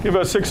 Give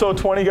us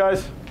 6020,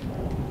 guys.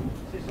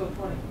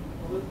 6020.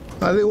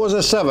 I think it was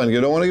a 7. You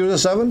don't want to use a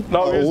 7?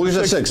 No, we use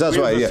a 6. That's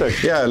right. Yeah.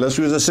 6. Yeah, let's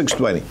use a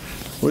 620.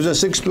 Use a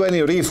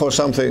 620 reef or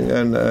something,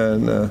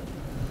 and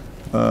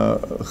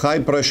high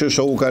pressure,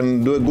 so we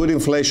can do a good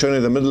inflation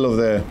in the middle of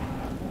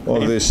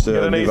this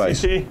Get an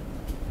device. ACT.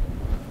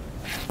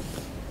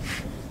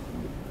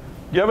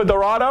 You have a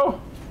Dorado?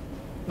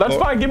 That's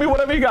fine. Give me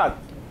whatever you got.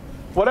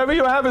 Whatever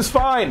you have is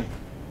fine.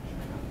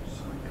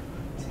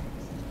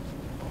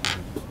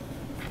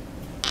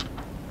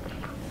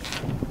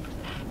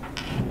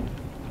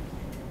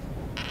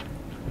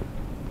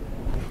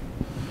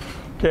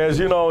 Okay, as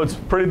you know, it's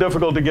pretty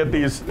difficult to get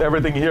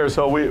everything here,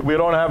 so we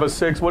don't have a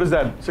 6. What is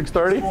that,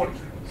 630?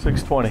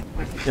 620.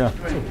 Yeah.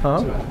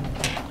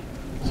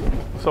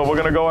 So we're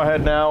going to go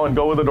ahead now and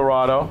go with the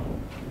Dorado.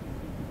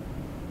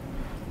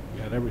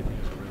 You got everything.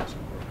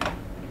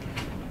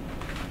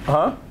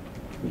 Huh?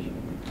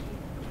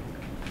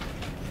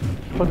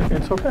 But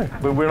it's okay.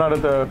 We're not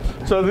at the...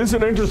 So this is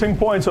an interesting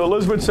point. So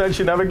Elizabeth said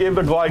she never gave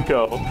the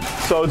glyco.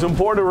 So it's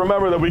important to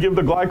remember that we give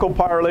the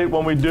glycopyrrolate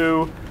when we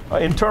do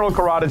internal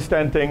carotid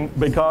stenting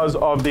because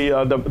of the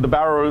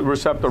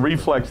baroreceptor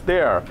reflex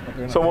there.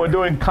 So when we're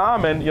doing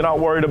common, you're not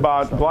worried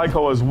about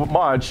glyco as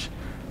much.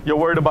 You're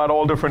worried about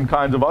all different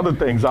kinds of other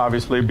things,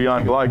 obviously,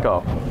 beyond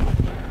glyco.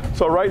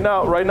 So right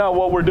now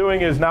what we're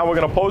doing is now we're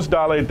going to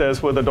post-dilate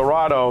this with a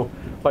Dorado.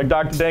 Like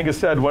Dr. Dangus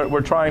said, we're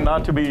trying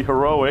not to be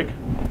heroic,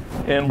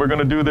 and we're going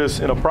to do this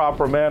in a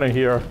proper manner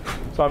here.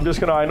 So I'm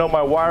just going to, I know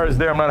my wire is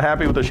there. I'm not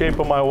happy with the shape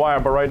of my wire,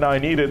 but right now I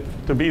need it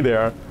to be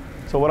there.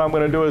 So what I'm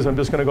going to do is I'm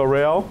just going to go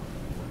rail.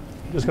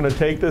 I'm just going to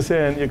take this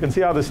in. You can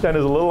see how the stent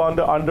is a little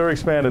under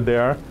expanded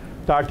there.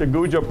 Dr.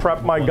 Guja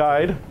prepped my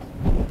guide.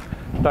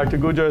 Dr.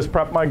 Guja has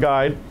prepped my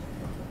guide.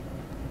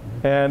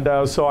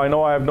 And so I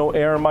know I have no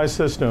air in my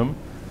system.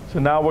 So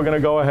now we're going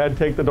to go ahead,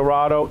 take the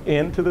Dorado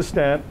into the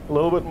stent a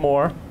little bit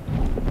more.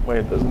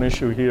 Wait, there's an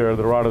issue here.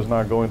 The Dorado's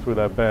not going through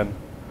that bend.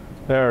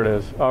 There it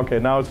is. Okay,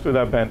 now it's through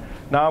that bend.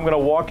 Now I'm going to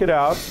walk it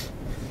out,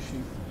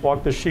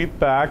 walk the sheath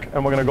back,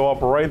 and we're going to go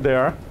up right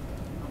there.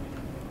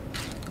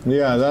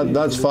 Yeah,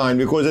 that's fine,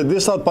 because the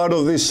distal part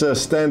of this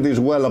stent is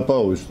well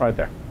opposed. Right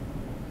there.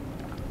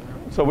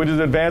 So we just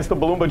advance the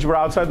balloon, but you were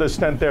outside the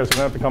stent there, so we're going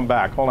to have to come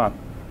back. Hold on.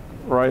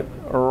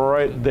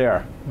 Right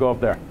there. Go up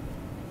there.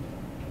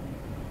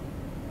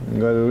 You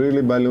got to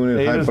really balloon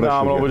it high 8 is pressure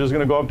nominal. here. We're just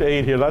going to go up to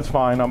 8 here. That's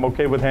fine. I'm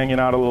okay with hanging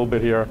out a little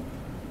bit here.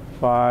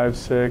 5,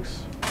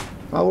 6.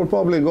 I will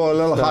probably go a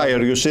little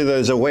higher. You see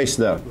there's a waist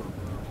there.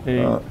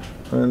 8.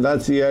 And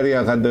that's the area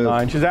I had to...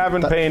 9. She's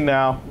having pain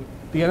now.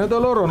 ¿Tiene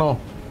dolor o no?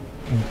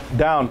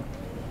 Down.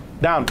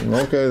 Down.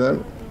 Okay,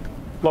 then.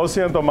 Lo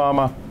siento,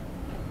 mama.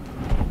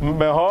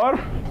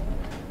 Mejor?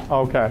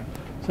 Okay.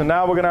 So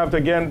now we're going to have to,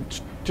 again,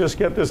 just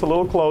get this a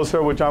little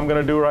closer, which I'm going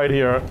to do right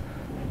here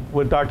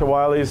with Dr.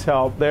 Wiley's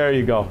help. There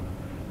you go.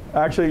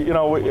 Actually, you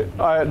know,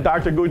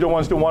 Dr. Guja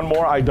wants to do one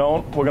more. I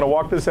don't. We're going to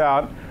walk this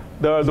out.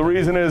 The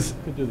reason is...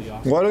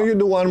 Why don't you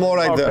do one more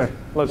right there?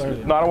 Let's,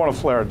 no, I don't want to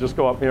flare it. Just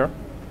go up here.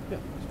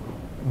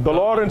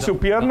 Dolor en su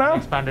pierna?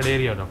 Expanded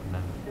area, Dr.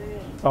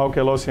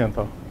 Okay, lo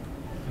siento.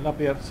 La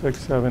pierna. 6,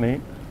 7,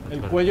 8. El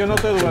cuello no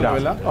te duele,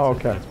 ¿verdad?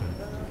 Okay.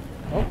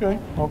 Okay.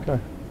 Okay.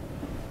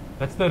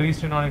 That's the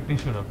restenotic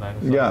tissue, Dr.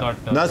 So Yeah,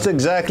 that's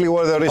exactly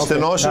where the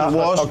restenosis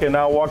was. Okay,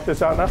 now walk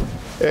this out now.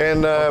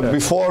 And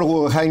before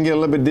we'll hang it a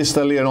little bit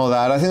distally and all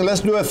that, I think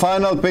let's do a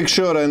final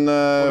picture and...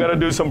 We're going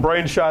to do some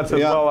brain shots as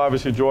well,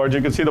 obviously, George.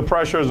 You can see the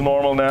pressure is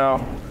normal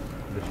now.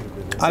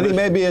 I think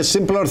maybe a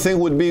simpler thing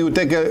would be we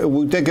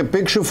take a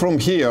picture from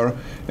here,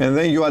 and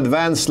then you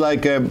advance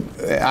like a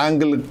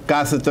angle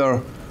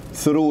catheter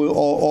through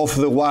off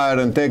the wire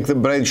and take the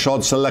brain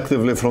shot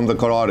selectively from the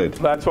carotid.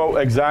 That's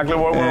exactly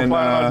what we're planning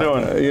on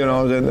doing. You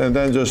know, and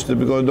then just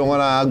because don't want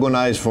to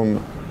agonize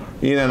from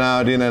in and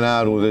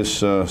out with this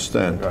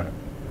stent. Right.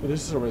 But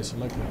this is already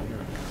selected here.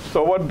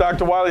 So what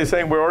Dr. Wiley is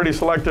saying, we're already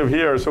selective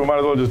here, so we might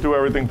as well just do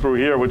everything through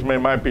here, which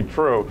might be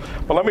true.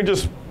 But let me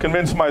just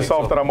convince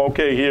myself that I'm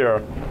okay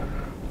here.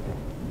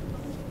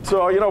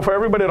 So, you know, for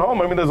everybody at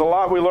home, I mean, there's a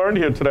lot we learned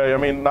here today. I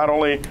mean, not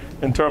only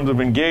in terms of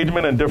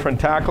engagement and different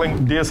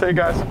tackling. DSA,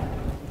 guys?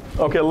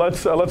 Okay,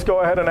 let's go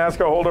ahead and ask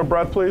her, hold her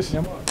breath, please. Te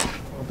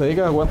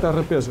diga, aguanta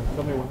la respiración.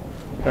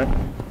 Okay.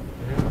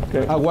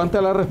 Okay.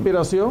 Aguanta la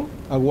respiración.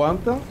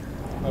 Aguanta.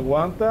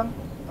 Aguanta.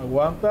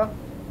 Aguanta.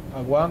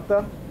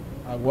 Aguanta.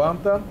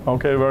 Aguanta.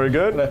 Okay, very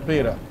good.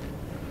 Respira.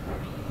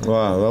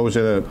 Wow, that was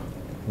a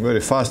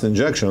very fast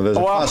injection. There's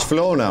a fast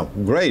flow now.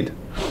 Great.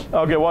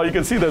 Okay, well, you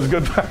can see there's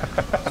good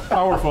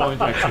powerful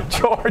injection.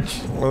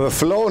 George. Well, the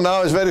flow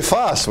now is very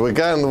fast. We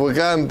can't.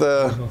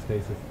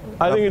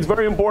 I think it's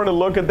very important to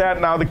look at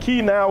that. Now, the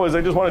key now is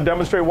I just want to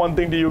demonstrate one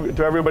thing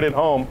to everybody at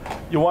home.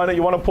 You want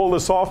to pull the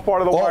soft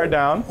part of the wire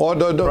down.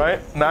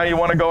 Right now, you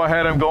want to go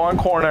ahead and go on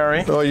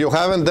coronary. No, you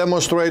haven't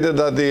demonstrated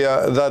that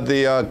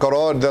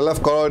the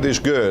left carotid is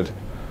good.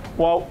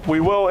 Well,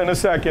 we will in a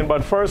second.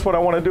 But first, what I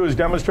want to do is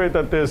demonstrate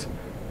that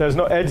there's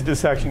no edge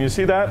dissection. You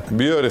see that?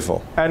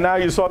 Beautiful. And now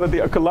you saw that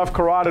the left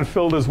carotid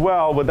filled as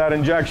well with that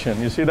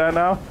injection. You see that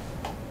now?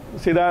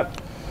 See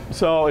that?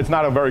 So it's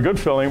not a very good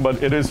filling,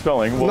 but it is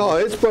filling. No,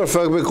 it's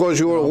perfect because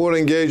you were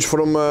engaged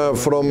from where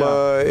we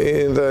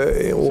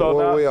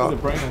are.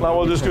 Now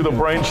we'll just do the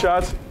brain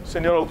shots.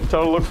 Senor,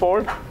 tell her to look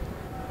forward.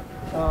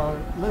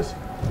 Liz,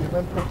 do you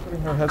mind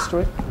putting her head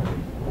straight?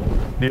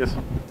 Yes.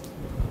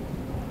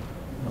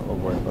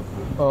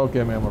 Ok,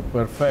 mi amor,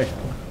 perfecto.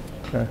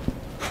 Okay.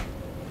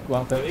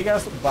 Cuando te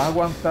digas, vas a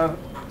aguantar,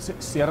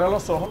 cierra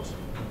los ojos.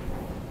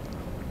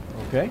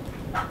 Ok.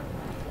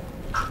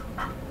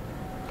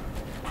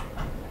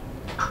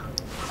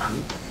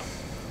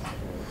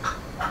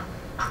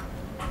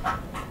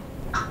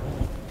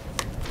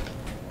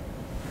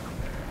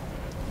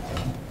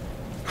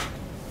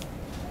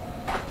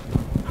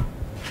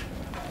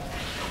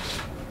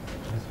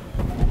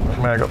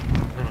 May I go?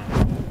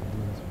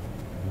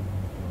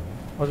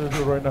 I'll just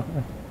do it right now.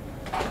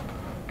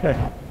 Okay.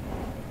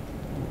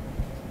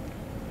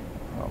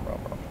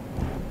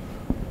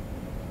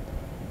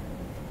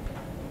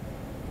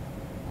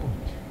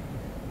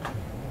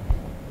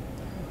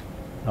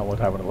 Now what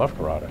happened to left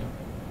carotid?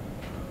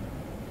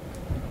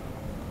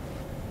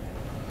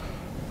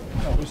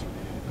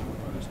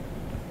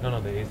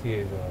 No, the ACA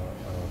is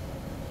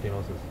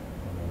stenosis.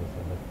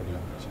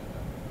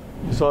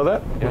 You saw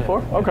that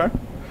before? Yeah. Okay.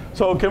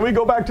 So can we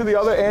go back to the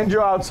other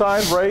angio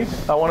outside, Ray?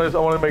 I want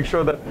to make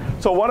sure that.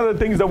 So one of the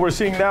things that we're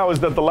seeing now is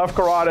that the left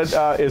carotid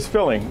is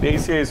filling. The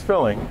ACA is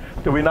filling.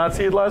 Did we not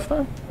see it last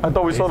time? I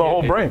thought we saw the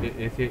whole brain.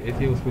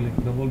 ACA was filling.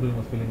 The whole brain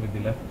was filling with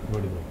the left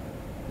vertebral.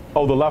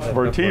 Oh, the left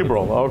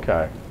vertebral.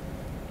 Okay.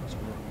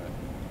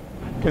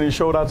 Can you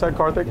show it outside,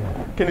 Karthik?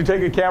 Yeah. Can you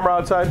take a camera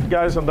outside,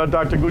 guys, and let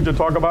Dr. Guja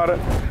talk about it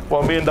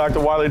while me and Dr.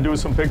 Wiley do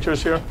some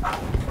pictures here?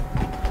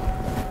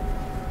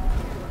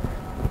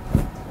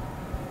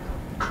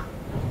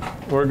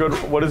 We're good.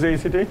 What is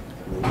ACT?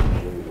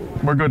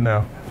 We're good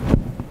now.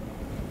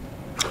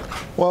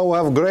 Well, we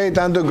have great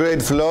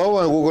antegrade flow,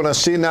 and we're going to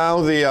see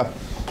now the,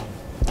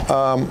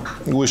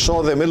 we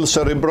saw the middle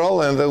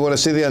cerebral, and we're going to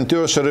see the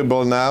anterior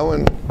cerebral now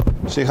and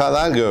see how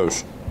that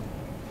goes.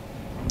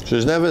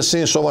 She's never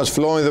seen so much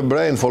flow in the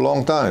brain for a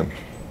long time.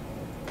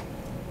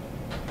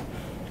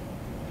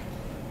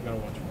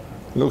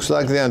 Looks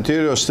like the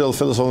anterior still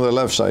fills on the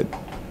left side.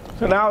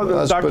 So now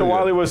Dr.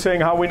 Wiley was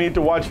saying how we need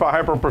to watch for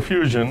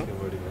hyperperfusion,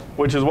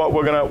 which is what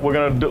we're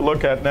gonna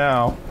look at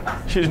now.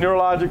 She's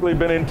neurologically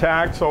been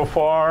intact so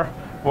far.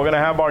 We're gonna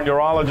have our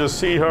neurologist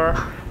see her,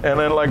 and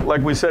then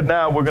like we said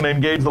now, we're gonna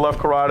engage the left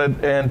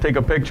carotid and take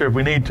a picture if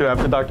we need to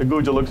after Dr.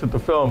 Guja looks at the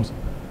films.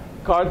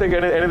 Karthik,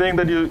 anything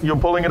that you're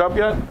pulling it up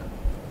yet?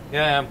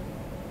 Yeah.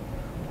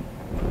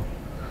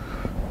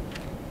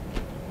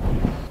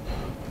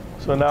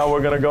 So now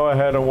we're gonna go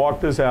ahead and walk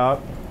this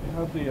out. You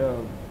have the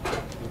vertebral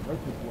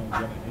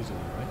one easily,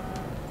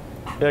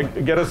 right?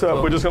 Yeah, get us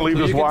up. We're just gonna leave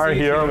this wire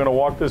here. I'm gonna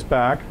walk this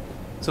back.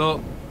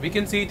 So we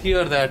can see it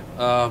here that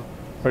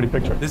Ready,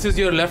 picture. this is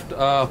your left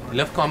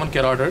common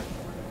carotid.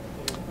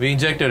 We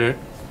injected it.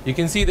 You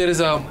can see there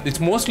is it's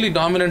mostly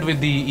dominant with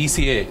the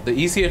ECA. The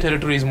ECA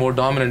territory is more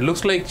dominant.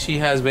 Looks like she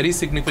has very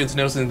significant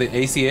stenosis in the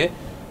ACA,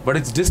 but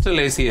it's distal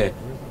ACA,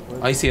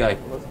 ICI.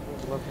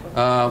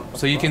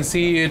 So you can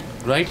see it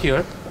right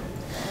here.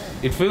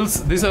 It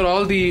fills. These are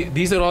all the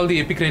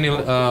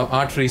epicranial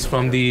arteries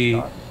from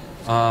the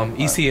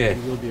ECA.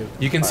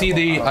 You can see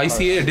the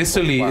ICA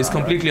distally is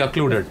completely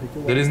occluded.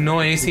 There is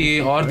no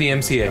ACA or the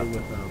MCA.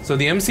 So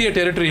the MCA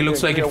territory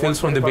looks like it fills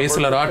from the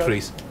basilar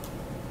arteries.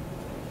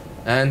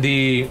 And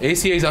the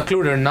ACA is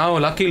occluded. Now,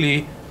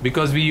 luckily,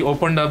 because we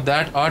opened up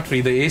that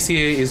artery, the ACA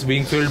is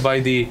being filled by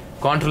the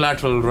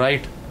contralateral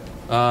right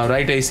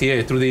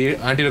ACA through the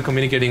anterior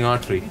communicating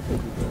artery.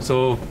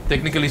 So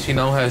technically, she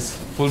now has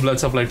full blood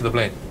supply to the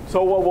brain.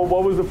 So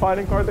what was the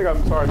finding, Karthik?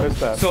 I'm sorry, I missed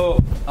that.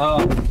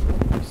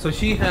 So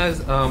she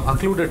has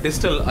occluded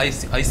distal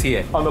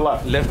ICA. On the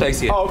left? Left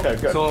ICA. Oh, okay,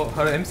 good. So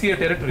her MCA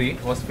territory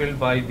was filled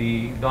by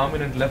the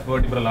dominant left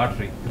vertebral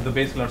artery with the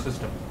basilar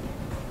system.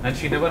 And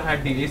she never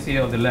had the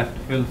ACA of the left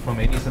filled from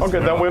any system. Okay,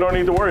 then we don't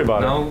need to worry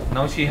about it.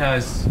 Now she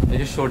has, I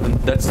just showed them,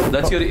 that's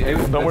your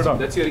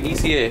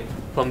ECA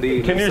from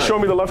the Can you show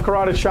me the left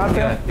carotid shot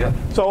there? Yeah.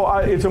 So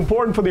it's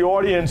important for the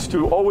audience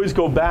to always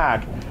go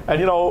back. And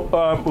you know,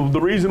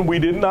 the reason we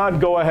did not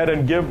go ahead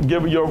and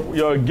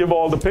give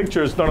all the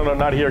pictures, no,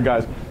 not here,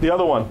 guys. The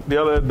other one,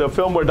 the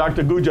film where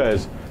Dr. Guja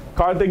is.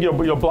 Karthik,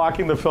 you're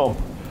blocking the film.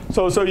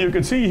 So you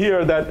can see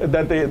here that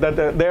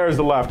there is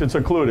the left, it's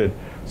occluded.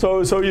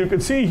 So you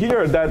can see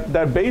here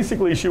that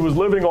basically she was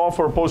living off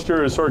her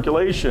posterior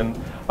circulation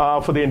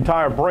for the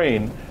entire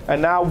brain,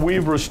 and now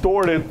we've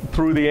restored it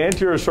through the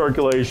anterior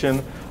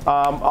circulation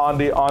on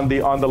the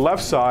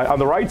left side, on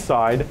the right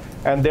side,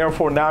 and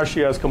therefore now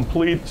she has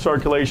complete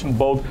circulation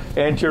both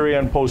anterior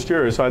and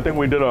posterior. So I think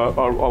we did a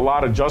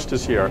lot of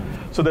justice here.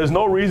 So there's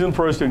no reason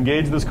for us to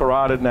engage this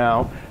carotid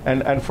now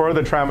and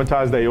further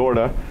traumatize the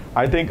aorta.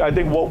 I think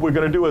what we're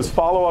going to do is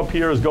follow up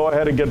here is go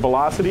ahead and get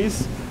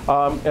velocities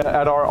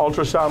at our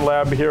ultrasound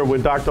lab here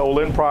with Dr.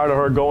 Olin prior to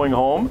her going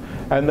home,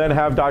 and then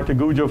have Dr.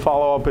 Guja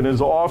follow up in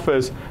his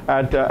office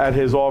at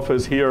his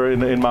office here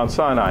in Mount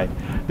Sinai.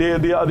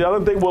 The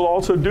other thing we'll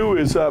also do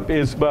is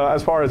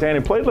as far as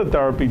antiplatelet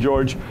therapy,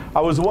 George,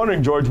 I was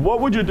wondering, George, what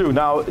would you do?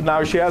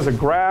 Now she has a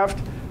graft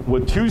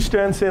with 2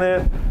 stents in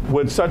it,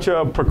 with such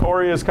a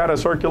precarious kind of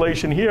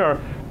circulation here.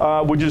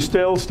 Would you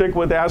still stick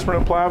with aspirin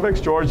and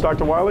Plavix, George,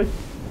 Dr. Wiley?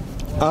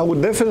 I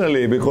would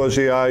definitely, because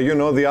you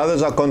know, the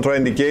others are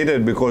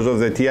contraindicated because of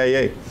the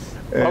TIA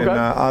and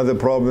other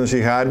problems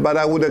he had. But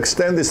I would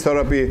extend this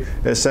therapy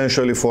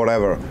essentially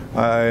forever.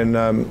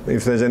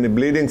 If there's any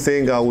bleeding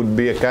thing, I would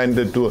be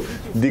candidate to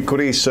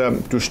decrease,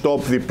 to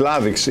stop the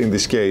Plavix in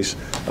this case,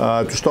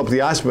 to stop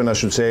the aspirin, I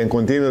should say, and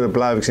continue the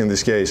Plavix in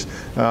this case,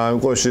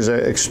 because she's an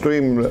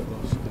extreme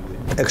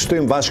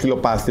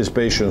vasculopath, this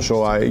patient,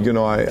 so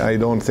I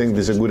don't think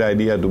this is a good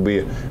idea to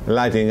be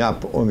lighting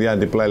up on the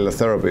antiplatelet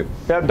therapy.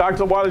 Yeah,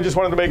 Dr. Wiley just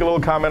wanted to make a little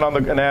comment on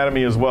the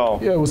anatomy as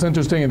well. Yeah, it was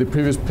interesting in the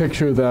previous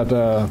picture that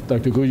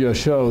Dr. Guja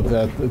showed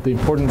that the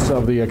importance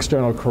of the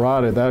external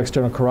carotid. That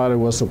external carotid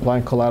was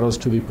supplying collaterals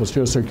to the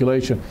posterior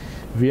circulation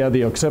via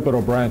the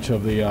occipital branch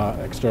of the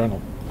external.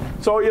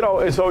 So,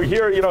 so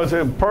here, it's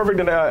a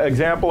perfect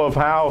example of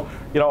how,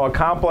 a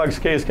complex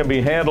case can be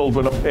handled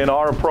in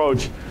our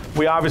approach.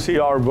 We obviously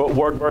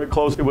work very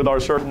closely with our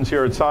surgeons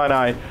here at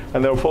Sinai,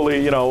 and they're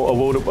fully,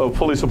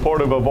 fully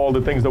supportive of all the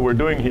things that we're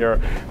doing here.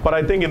 But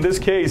I think in this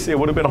case, it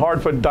would have been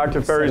hard for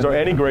Dr. Ferries or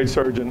any great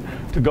surgeon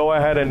to go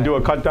ahead and do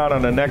a cut down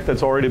on a neck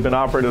that's already been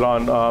operated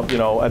on,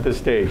 at this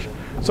stage.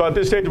 So at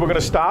this stage, we're going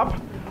to stop.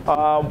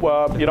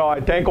 I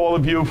thank all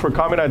of you for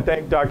coming. I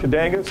thank Dr.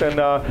 Dangus,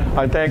 and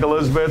I thank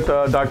Elizabeth,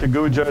 Dr.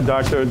 Guja,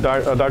 Dr.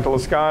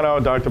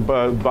 Lascano, Dr.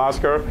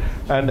 Bhaskar,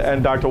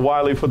 and Dr.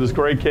 Wiley for this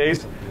great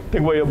case. I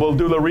think we'll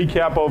do the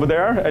recap over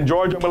there. And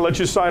George, I'm going to let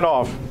you sign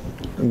off.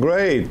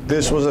 Great.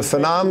 This was a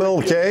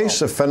phenomenal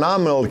case of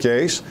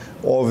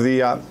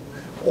the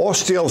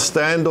ostial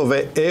stand of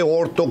an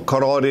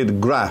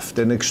aorto-carotid graft,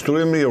 an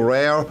extremely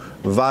rare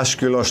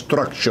vascular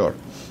structure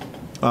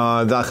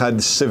that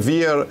had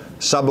severe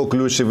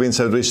subocclusive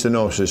inside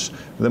restenosis.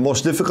 The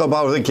most difficult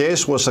part of the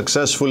case was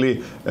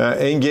successfully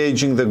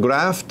engaging the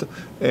graft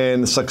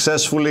and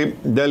successfully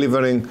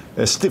delivering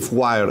a stiff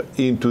wire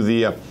into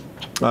that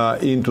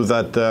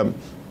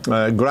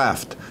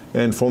graft.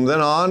 And from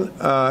then on,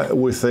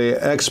 with the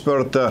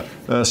expert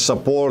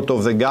support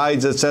of the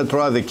guides,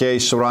 etc., the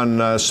case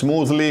ran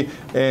smoothly,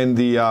 and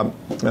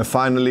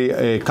finally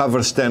a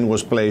cover stent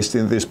was placed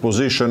in this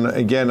position,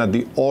 again at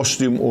the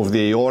ostium of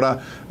the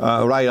aorta,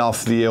 right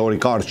off the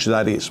aortic arch,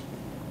 that is.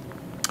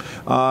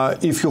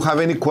 If you have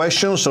any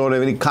questions or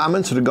any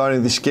comments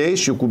regarding this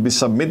case, you could be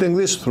submitting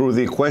this through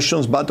the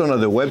questions button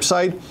on the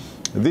website.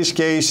 This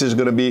case is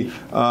going to be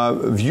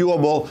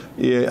viewable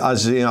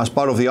as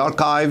part of the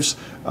archives,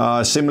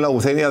 similar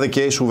with any other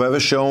case we've ever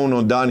shown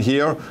or done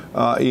here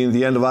in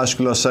the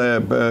endovascular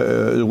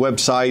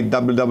website,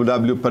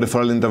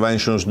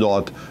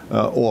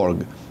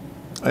 www.peripheраlinterventions.org.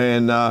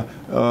 And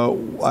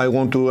I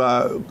want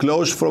to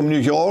close from New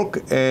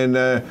York and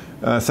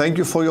thank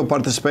you for your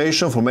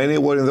participation from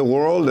anywhere in the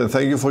world, and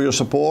thank you for your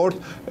support.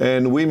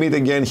 And we meet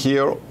again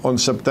here on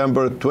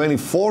September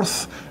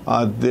 24th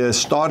at the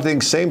starting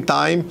same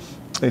time.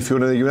 If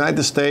you're in the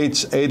United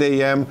States, 8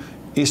 a.m.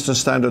 Eastern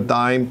Standard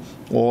Time,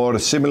 or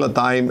similar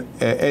time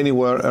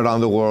anywhere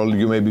around the world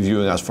you may be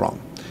viewing us from.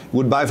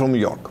 Goodbye from New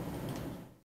York.